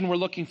solution we're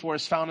looking for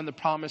is found in the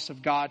promise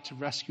of God to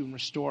rescue and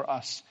restore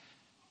us.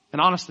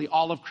 And honestly,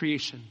 all of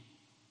creation.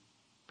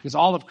 Because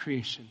all of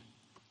creation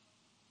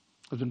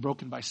has been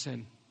broken by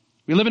sin.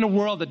 We live in a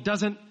world that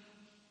doesn't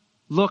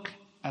look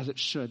as it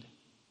should.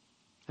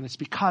 And it's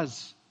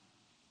because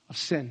of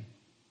sin.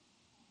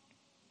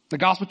 The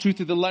gospel truth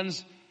through the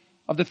lens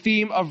of the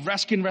theme of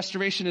rescue and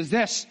restoration is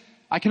this: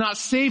 I cannot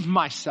save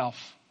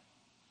myself.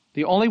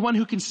 The only one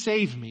who can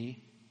save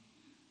me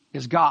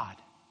is God.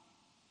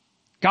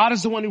 God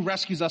is the one who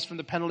rescues us from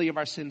the penalty of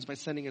our sins by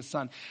sending his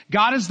Son.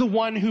 God is the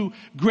one who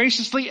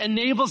graciously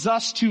enables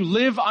us to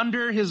live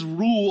under his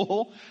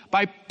rule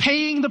by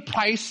paying the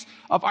price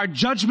of our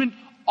judgment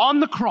on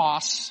the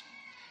cross.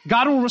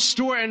 God will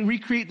restore and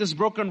recreate this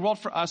broken world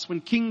for us when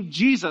King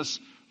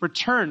Jesus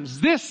returns.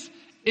 This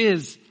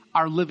is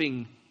our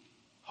living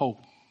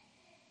hope.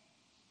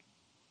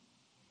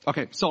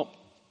 Okay, so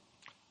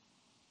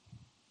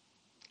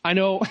I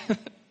know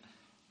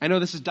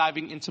this is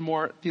diving into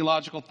more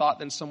theological thought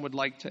than some would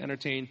like to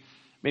entertain,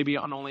 maybe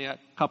on only a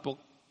couple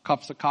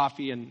cups of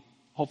coffee and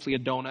hopefully a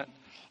donut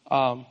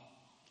on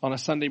a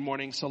Sunday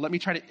morning. So let me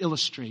try to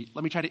illustrate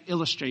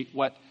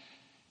what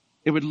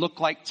it would look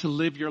like to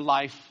live your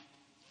life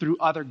through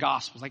other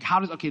gospels. Like how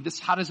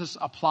does this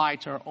apply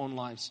to our own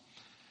lives?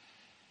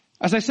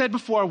 As I said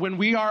before, when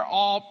we are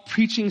all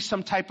preaching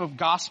some type of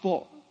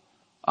gospel,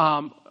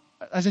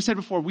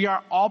 we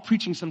are all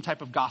preaching some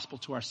type of gospel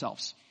to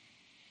ourselves.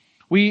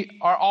 We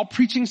are all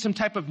preaching some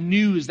type of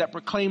news that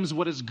proclaims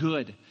what is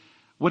good,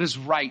 what is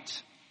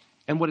right,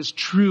 and what is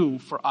true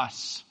for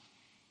us.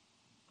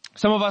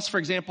 Some of us, for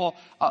example,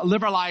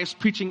 live our lives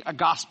preaching a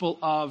gospel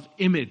of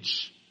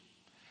image.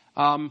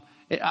 To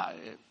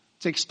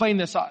explain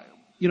this,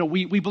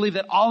 we believe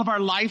that all of our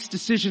life's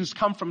decisions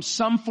come from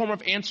some form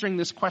of answering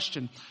this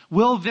question: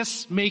 will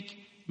this make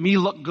me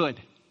look good?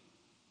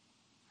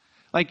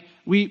 Like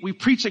we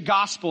preach a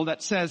gospel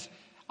that says,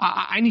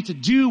 I need to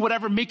do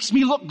whatever makes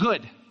me look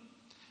good.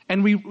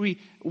 And we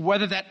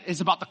whether that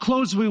is about the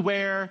clothes we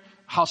wear,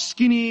 how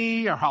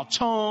skinny or how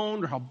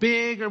toned or how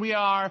big we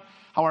are,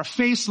 how our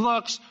face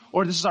looks,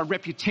 or this is our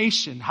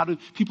reputation. How do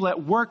people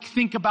at work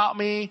think about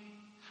me?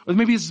 Or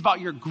maybe this is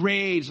about your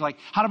grades. Like,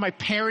 how do my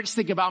parents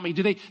think about me?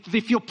 Do they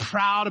feel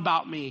proud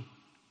about me?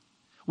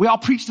 We all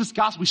preach this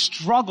gospel. We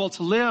struggle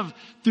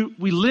to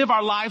we live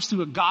our lives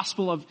through a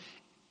gospel of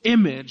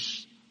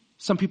image.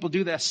 Some people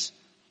do this.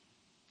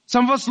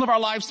 Some of us live our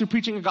lives through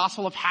preaching a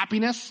gospel of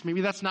happiness.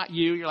 Maybe that's not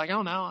you. You're like,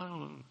 oh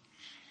no,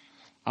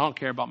 I don't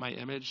care about my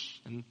image.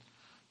 And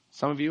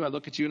some of you, I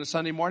look at you on a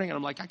Sunday morning and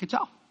I'm like, I could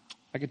tell.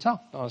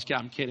 Oh,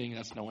 I'm kidding.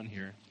 That's no one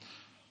here.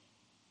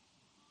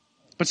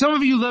 But some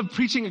of you live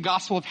preaching a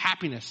gospel of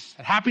happiness.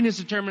 And happiness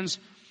determines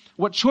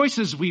what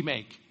choices we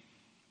make.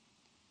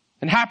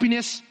 And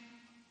happiness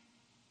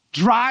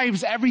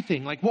drives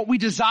everything, like what we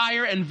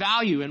desire and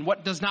value. And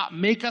what does not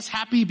make us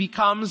happy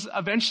becomes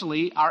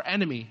eventually our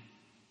enemy.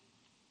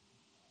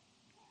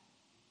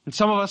 And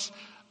some of us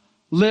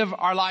live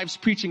our lives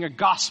preaching a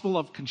gospel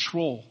of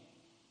control.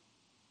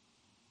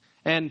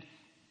 And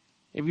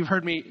if you've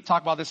heard me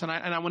talk about this, and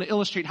I want to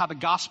illustrate how the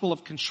gospel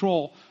of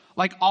control,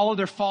 like all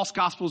other false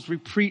gospels we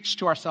preach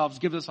to ourselves,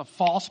 gives us a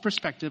false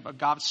perspective of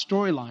God's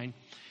storyline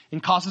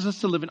and causes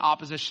us to live in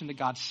opposition to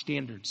God's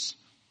standards.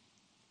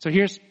 So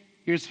here's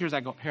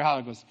how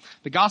it goes.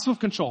 The gospel of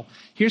control.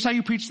 Here's how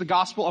you preach the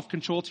gospel of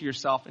control to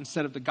yourself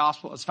instead of the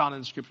gospel as found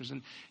in the scriptures.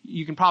 And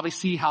you can probably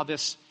see how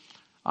this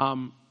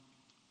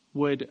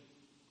would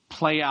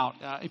play out.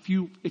 If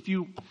you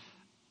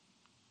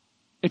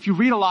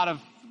read a lot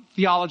of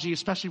theology,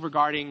 especially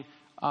regarding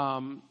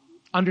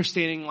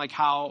understanding like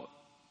how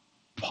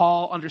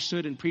Paul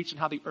understood and preached and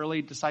how the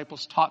early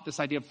disciples taught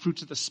this idea of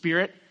fruits of the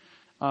Spirit,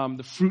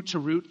 the fruit to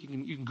root. You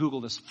can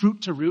Google this,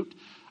 fruit to root.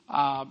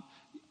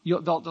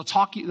 They'll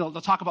talk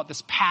about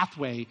this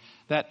pathway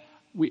that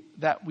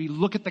we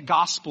look at the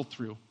gospel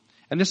through.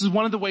 And this is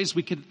one of the ways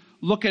we could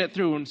look at it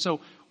through. And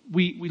so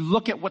we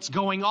look at what's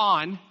going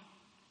on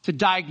to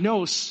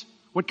diagnose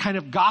what kind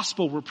of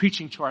gospel we're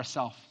preaching to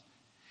ourselves.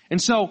 And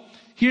so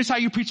here's how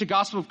you preach a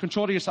gospel of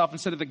control to yourself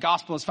instead of the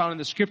gospel as found in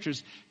the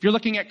scriptures. If you're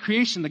looking at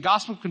creation, the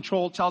gospel of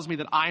control tells me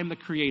that I am the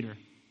creator.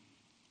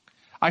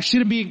 I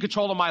shouldn't be in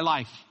control of my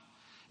life.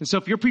 And so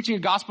if you're preaching a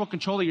gospel of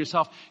control to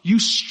yourself, you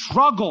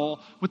struggle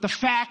with the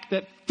fact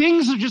that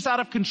things are just out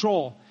of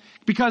control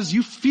because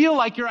you feel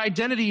like your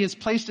identity is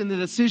placed in the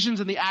decisions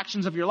and the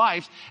actions of your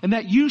life and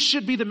that you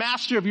should be the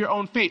master of your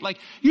own fate. Like,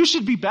 you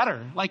should be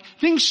better. Like,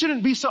 things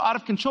shouldn't be so out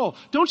of control.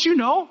 Don't you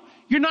know?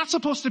 You're not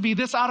supposed to be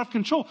this out of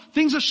control.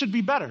 Things should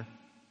be better.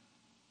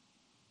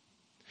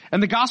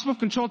 And the gospel of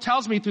control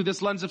tells me through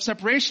this lens of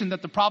separation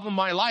that the problem of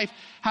my life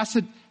has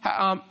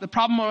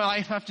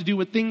to do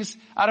with things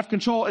out of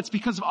control. It's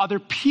because of other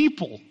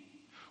people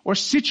or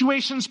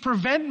situations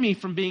prevent me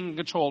from being in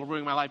control of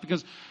ruining my life.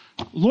 Because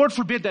Lord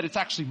forbid that it's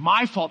actually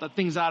my fault that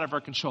things are out of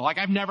our control. Like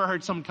I've never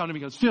heard someone come to me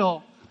and goes,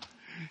 Phil,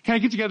 can I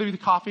get together with you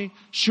coffee?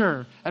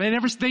 Sure. And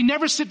they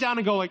never sit down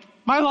and go like,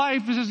 my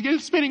life is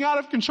just spinning out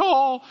of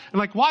control. And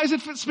like, why is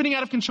it spinning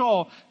out of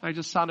control? And I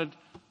just sounded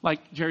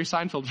like Jerry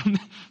Seinfeld from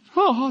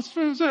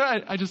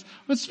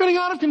it's spinning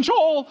out of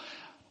control.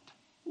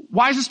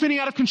 Why is it spinning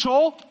out of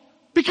control?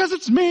 Because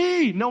it's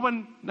me. No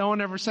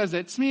one ever says it.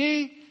 It's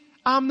me.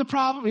 I'm the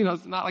problem.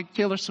 It's not like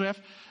Taylor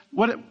Swift.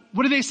 What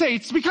do they say?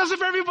 It's because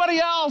of everybody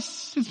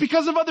else. It's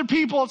because of other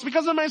people. It's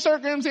because of my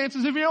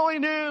circumstances. If you only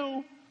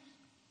knew.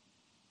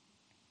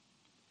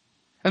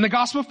 And the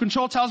gospel of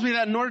control tells me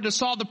that in order to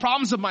solve the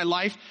problems of my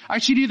life, I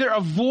should either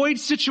avoid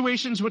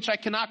situations which I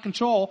cannot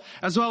control,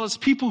 as well as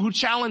people who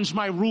challenge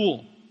my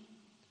rule.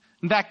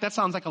 In fact, that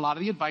sounds like a lot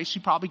of the advice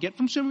you probably get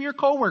from some of your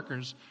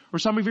coworkers or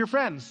some of your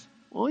friends.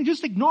 Well, you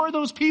just ignore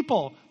those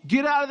people.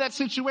 Get out of that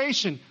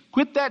situation.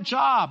 Quit that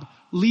job.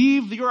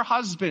 Leave your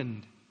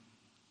husband.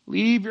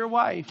 Leave your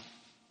wife.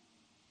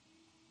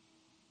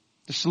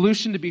 The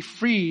solution to be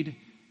freed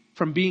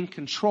from being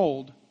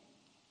controlled,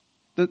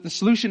 the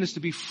solution is to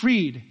be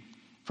freed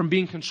from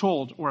being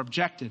controlled or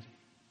objected.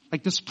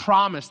 Like this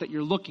promise that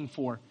you're looking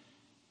for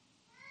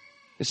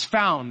is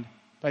found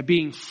by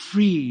being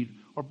freed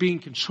or being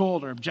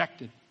controlled or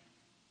objected.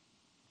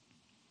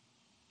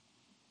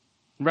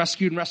 In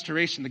rescue and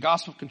restoration, the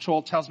gospel of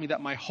control tells me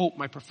that my hope,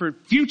 my preferred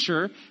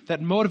future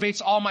that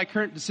motivates all my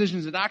current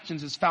decisions and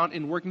actions is found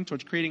in working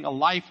towards creating a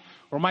life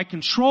where my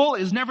control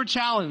is never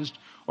challenged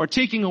or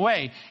taken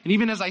away. And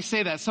even as I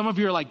say that, some of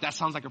you are like, that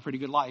sounds like a pretty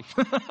good life.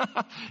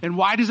 And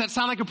why does that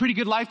sound like a pretty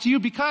good life to you?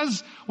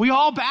 Because we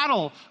all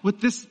battle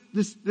with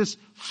this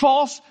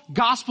false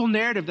gospel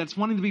narrative that's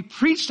wanting to be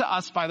preached to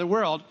us by the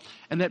world,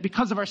 and that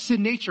because of our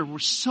sin nature, we're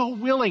so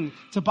willing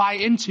to buy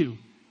into.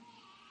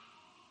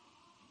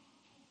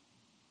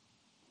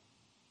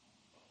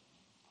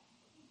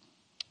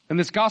 And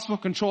this gospel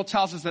of control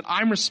tells us that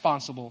I'm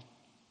responsible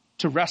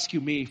to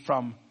rescue me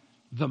from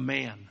the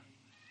man.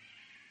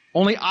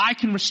 Only I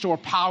can restore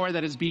power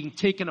that is being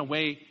taken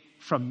away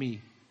from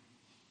me.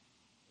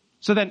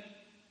 So then,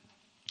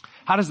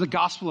 how does the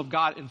gospel of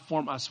God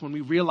inform us when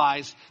we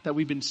realize that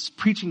we've been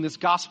preaching this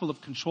gospel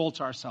of control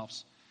to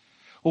ourselves?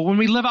 Well, when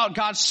we live out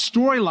God's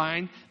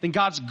storyline, then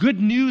God's good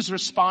news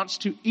response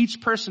to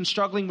each person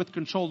struggling with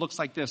control looks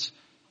like this.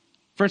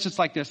 First, it's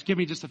like this. Give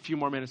me just a few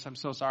more minutes. I'm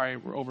so sorry.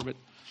 We're over, but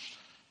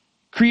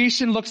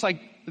creation looks like,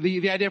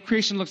 the idea of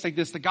creation looks like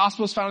this. The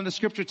gospel is found in the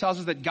scripture tells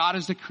us that God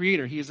is the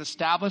creator. He has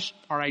established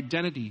our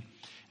identity.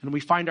 And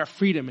we find our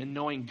freedom in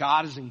knowing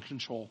God is in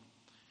control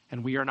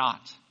and we are not.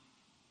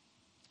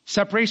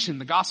 Separation.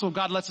 The gospel of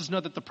God lets us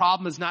know that the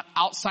problem is not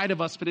outside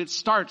of us, but it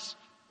starts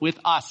with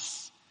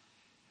us.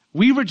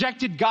 We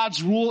rejected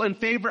God's rule in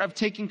favor of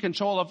taking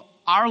control of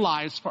our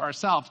lives for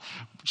ourselves.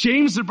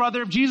 James, the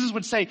brother of Jesus,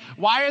 would say,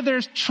 why are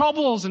there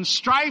troubles and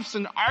strifes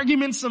and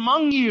arguments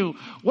among you?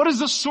 What is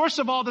the source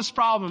of all these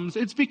problems?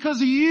 It's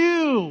because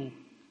you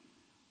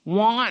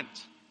want,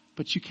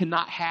 but you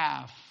cannot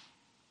have.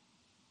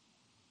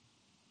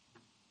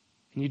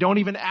 And you don't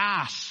even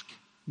ask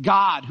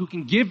God who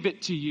can give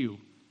it to you.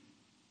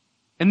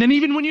 And then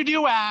even when you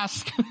do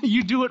ask,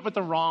 you do it with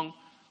the wrong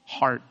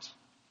heart.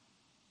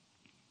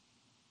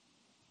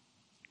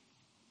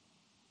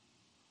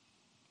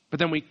 But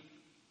then we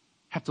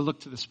have to look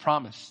to this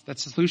promise. That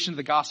solution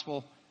the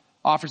gospel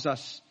offers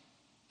us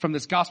from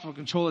this gospel of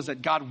control is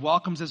that God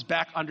welcomes us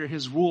back under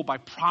his rule by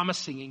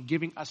promising and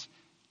giving us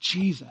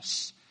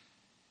Jesus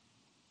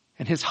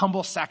and his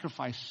humble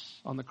sacrifice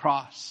on the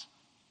cross.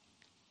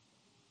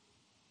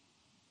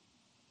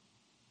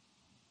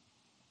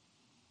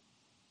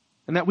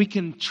 And that we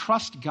can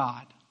trust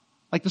God.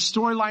 Like the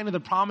storyline of the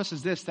promise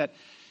is this, that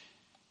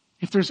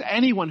if there's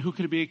anyone who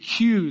could be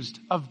accused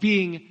of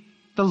being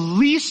the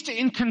least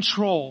in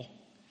control,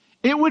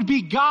 it would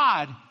be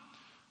God,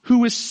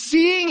 who is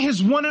seeing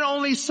his one and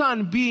only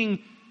son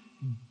being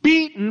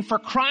beaten for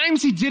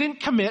crimes he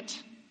didn't commit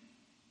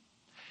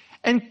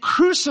and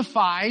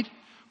crucified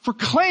for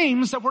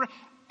claims that were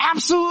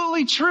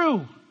absolutely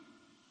true.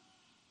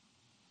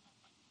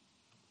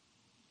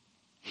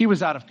 He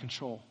was out of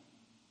control.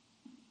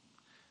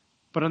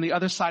 But on the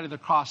other side of the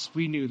cross,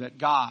 we knew that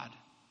God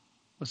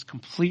was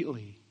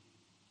completely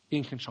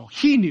in control.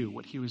 He knew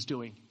what he was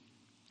doing.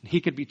 And he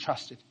could be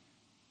trusted.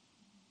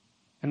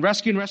 And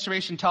rescue and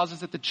restoration tells us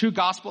that the true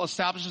gospel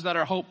establishes that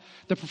our hope,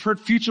 the preferred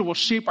future will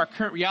shape our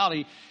current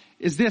reality,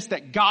 is this,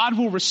 that God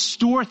will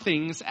restore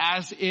things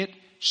as it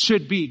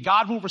should be.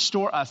 God will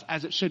restore us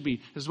as it should be.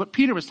 This is what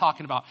Peter was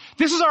talking about.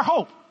 This is our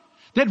hope,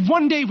 that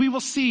one day we will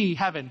see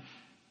heaven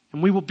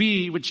and we will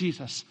be with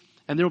Jesus.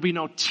 And there will be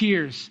no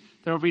tears.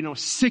 There will be no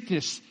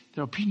sickness.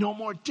 There will be no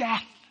more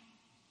death.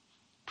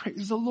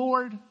 Praise the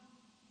Lord.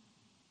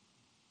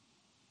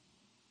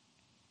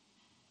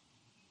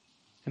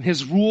 And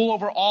his rule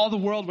over all the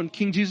world when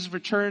King Jesus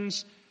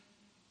returns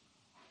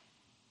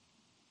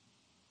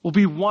will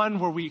be one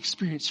where we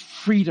experience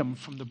freedom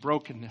from the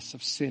brokenness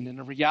of sin and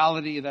a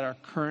reality that our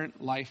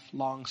current life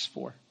longs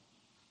for.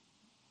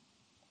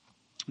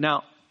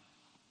 Now,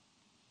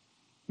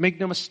 make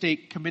no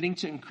mistake, committing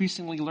to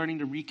increasingly learning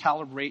to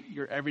recalibrate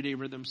your everyday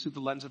rhythms through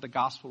the lens of the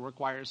gospel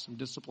requires some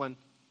discipline.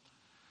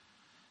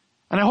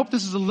 And I hope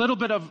this is a little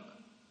bit of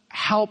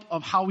help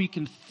of how we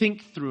can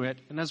think through it.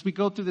 And as we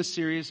go through this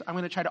series, I'm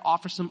going to try to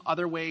offer some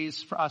other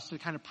ways for us to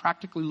kind of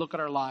practically look at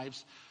our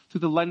lives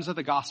through the lens of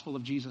the gospel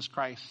of Jesus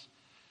Christ,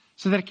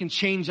 so that it can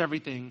change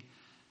everything.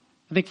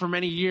 I think for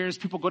many years,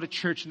 people go to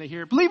church and they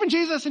hear, believe in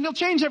Jesus and he'll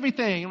change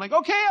everything. I'm like,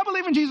 okay, I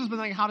believe in Jesus, but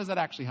like, how does that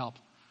actually help?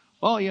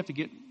 Well, you have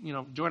to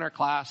join our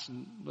class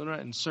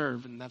and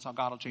serve, and that's how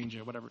God will change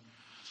you, whatever.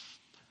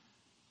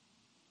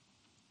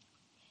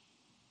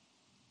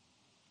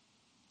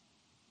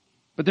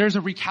 But there's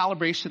a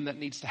recalibration that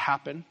needs to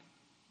happen.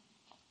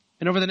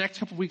 And over the next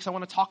couple of weeks, I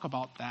want to talk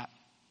about that.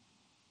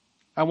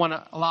 I want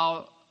to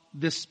allow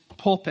this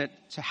pulpit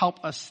to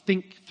help us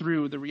think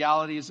through the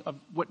realities of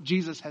what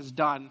Jesus has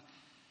done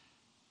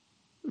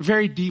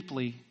very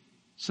deeply,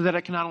 so that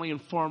it can not only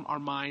inform our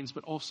minds,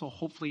 but also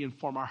hopefully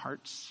inform our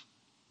hearts.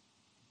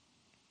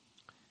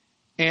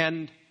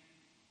 And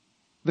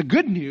the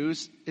good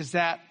news is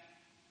that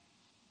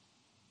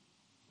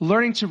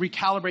learning to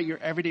recalibrate your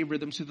everyday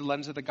rhythms through the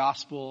lens of the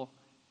gospel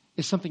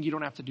is something you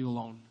don't have to do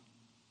alone.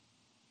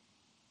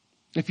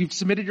 If you've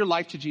submitted your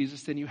life to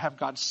Jesus, then you have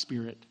God's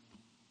Spirit.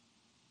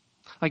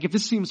 Like, if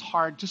this seems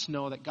hard, just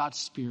know that God's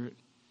Spirit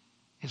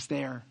is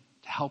there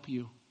to help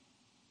you.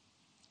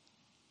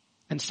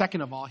 And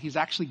second of all, He's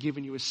actually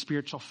given you a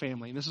spiritual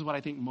family. And this is what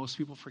I think most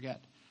people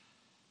forget.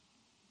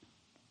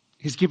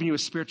 He's given you a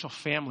spiritual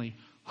family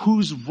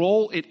whose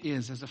role it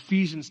is, as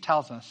Ephesians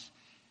tells us,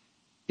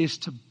 is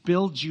to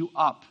build you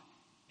up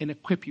and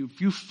equip you.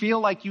 If you feel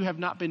like you have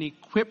not been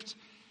equipped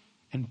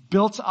and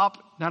built up,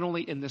 not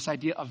only in this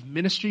idea of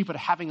ministry, but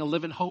having a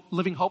living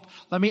hope,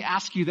 let me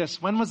ask you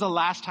this. When was the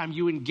last time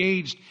you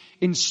engaged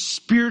in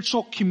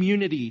spiritual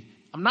community?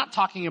 I'm not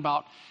talking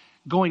about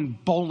going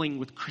bowling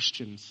with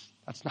Christians.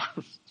 That's not.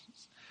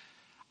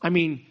 I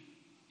mean,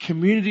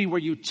 community where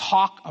you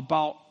talk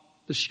about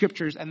the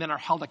scriptures and then are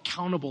held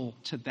accountable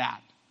to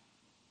that.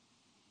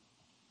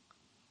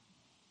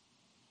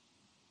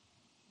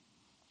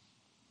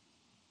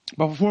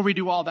 But before we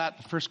do all that,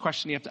 the first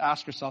question you have to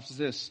ask yourself is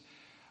this.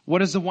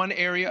 What is the one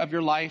area of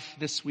your life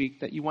this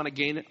week that you want to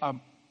gain a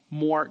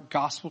more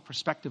gospel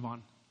perspective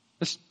on?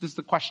 This is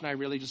the question I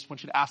really just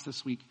want you to ask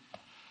this week.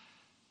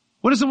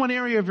 What is the one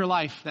area of your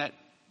life that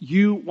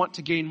you want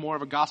to gain more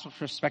of a gospel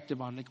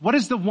perspective on? Like, what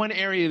is the one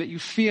area that you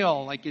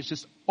feel like is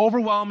just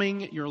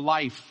overwhelming your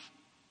life?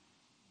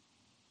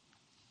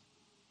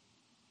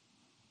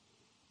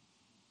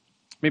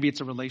 Maybe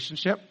it's a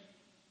relationship,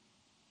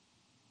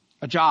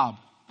 a job.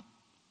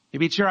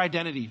 Maybe it's your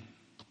identity.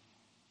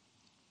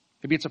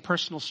 Maybe it's a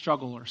personal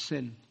struggle or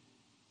sin.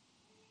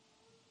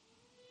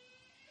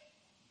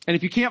 And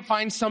if you can't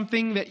find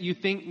something that you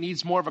think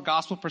needs more of a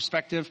gospel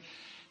perspective,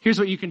 here's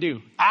what you can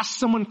do. Ask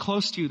someone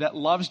close to you that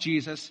loves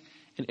Jesus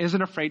and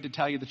isn't afraid to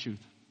tell you the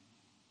truth.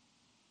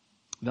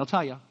 They'll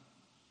tell you,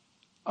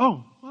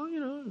 oh, well,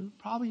 you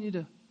probably need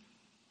to.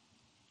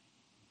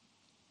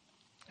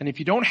 And if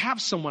you don't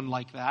have someone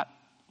like that,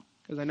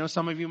 because I know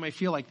some of you may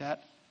feel like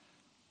that,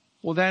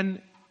 well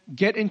then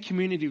get in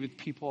community with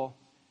people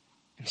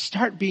and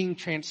start being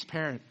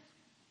transparent.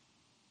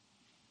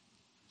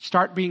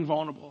 Start being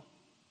vulnerable.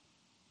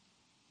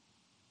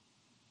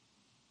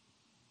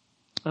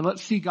 And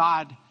let's see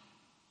God,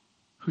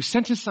 who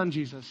sent His Son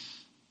Jesus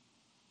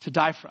to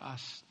die for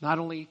us, not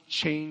only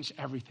change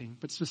everything,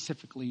 but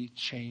specifically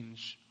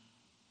change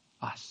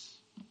us.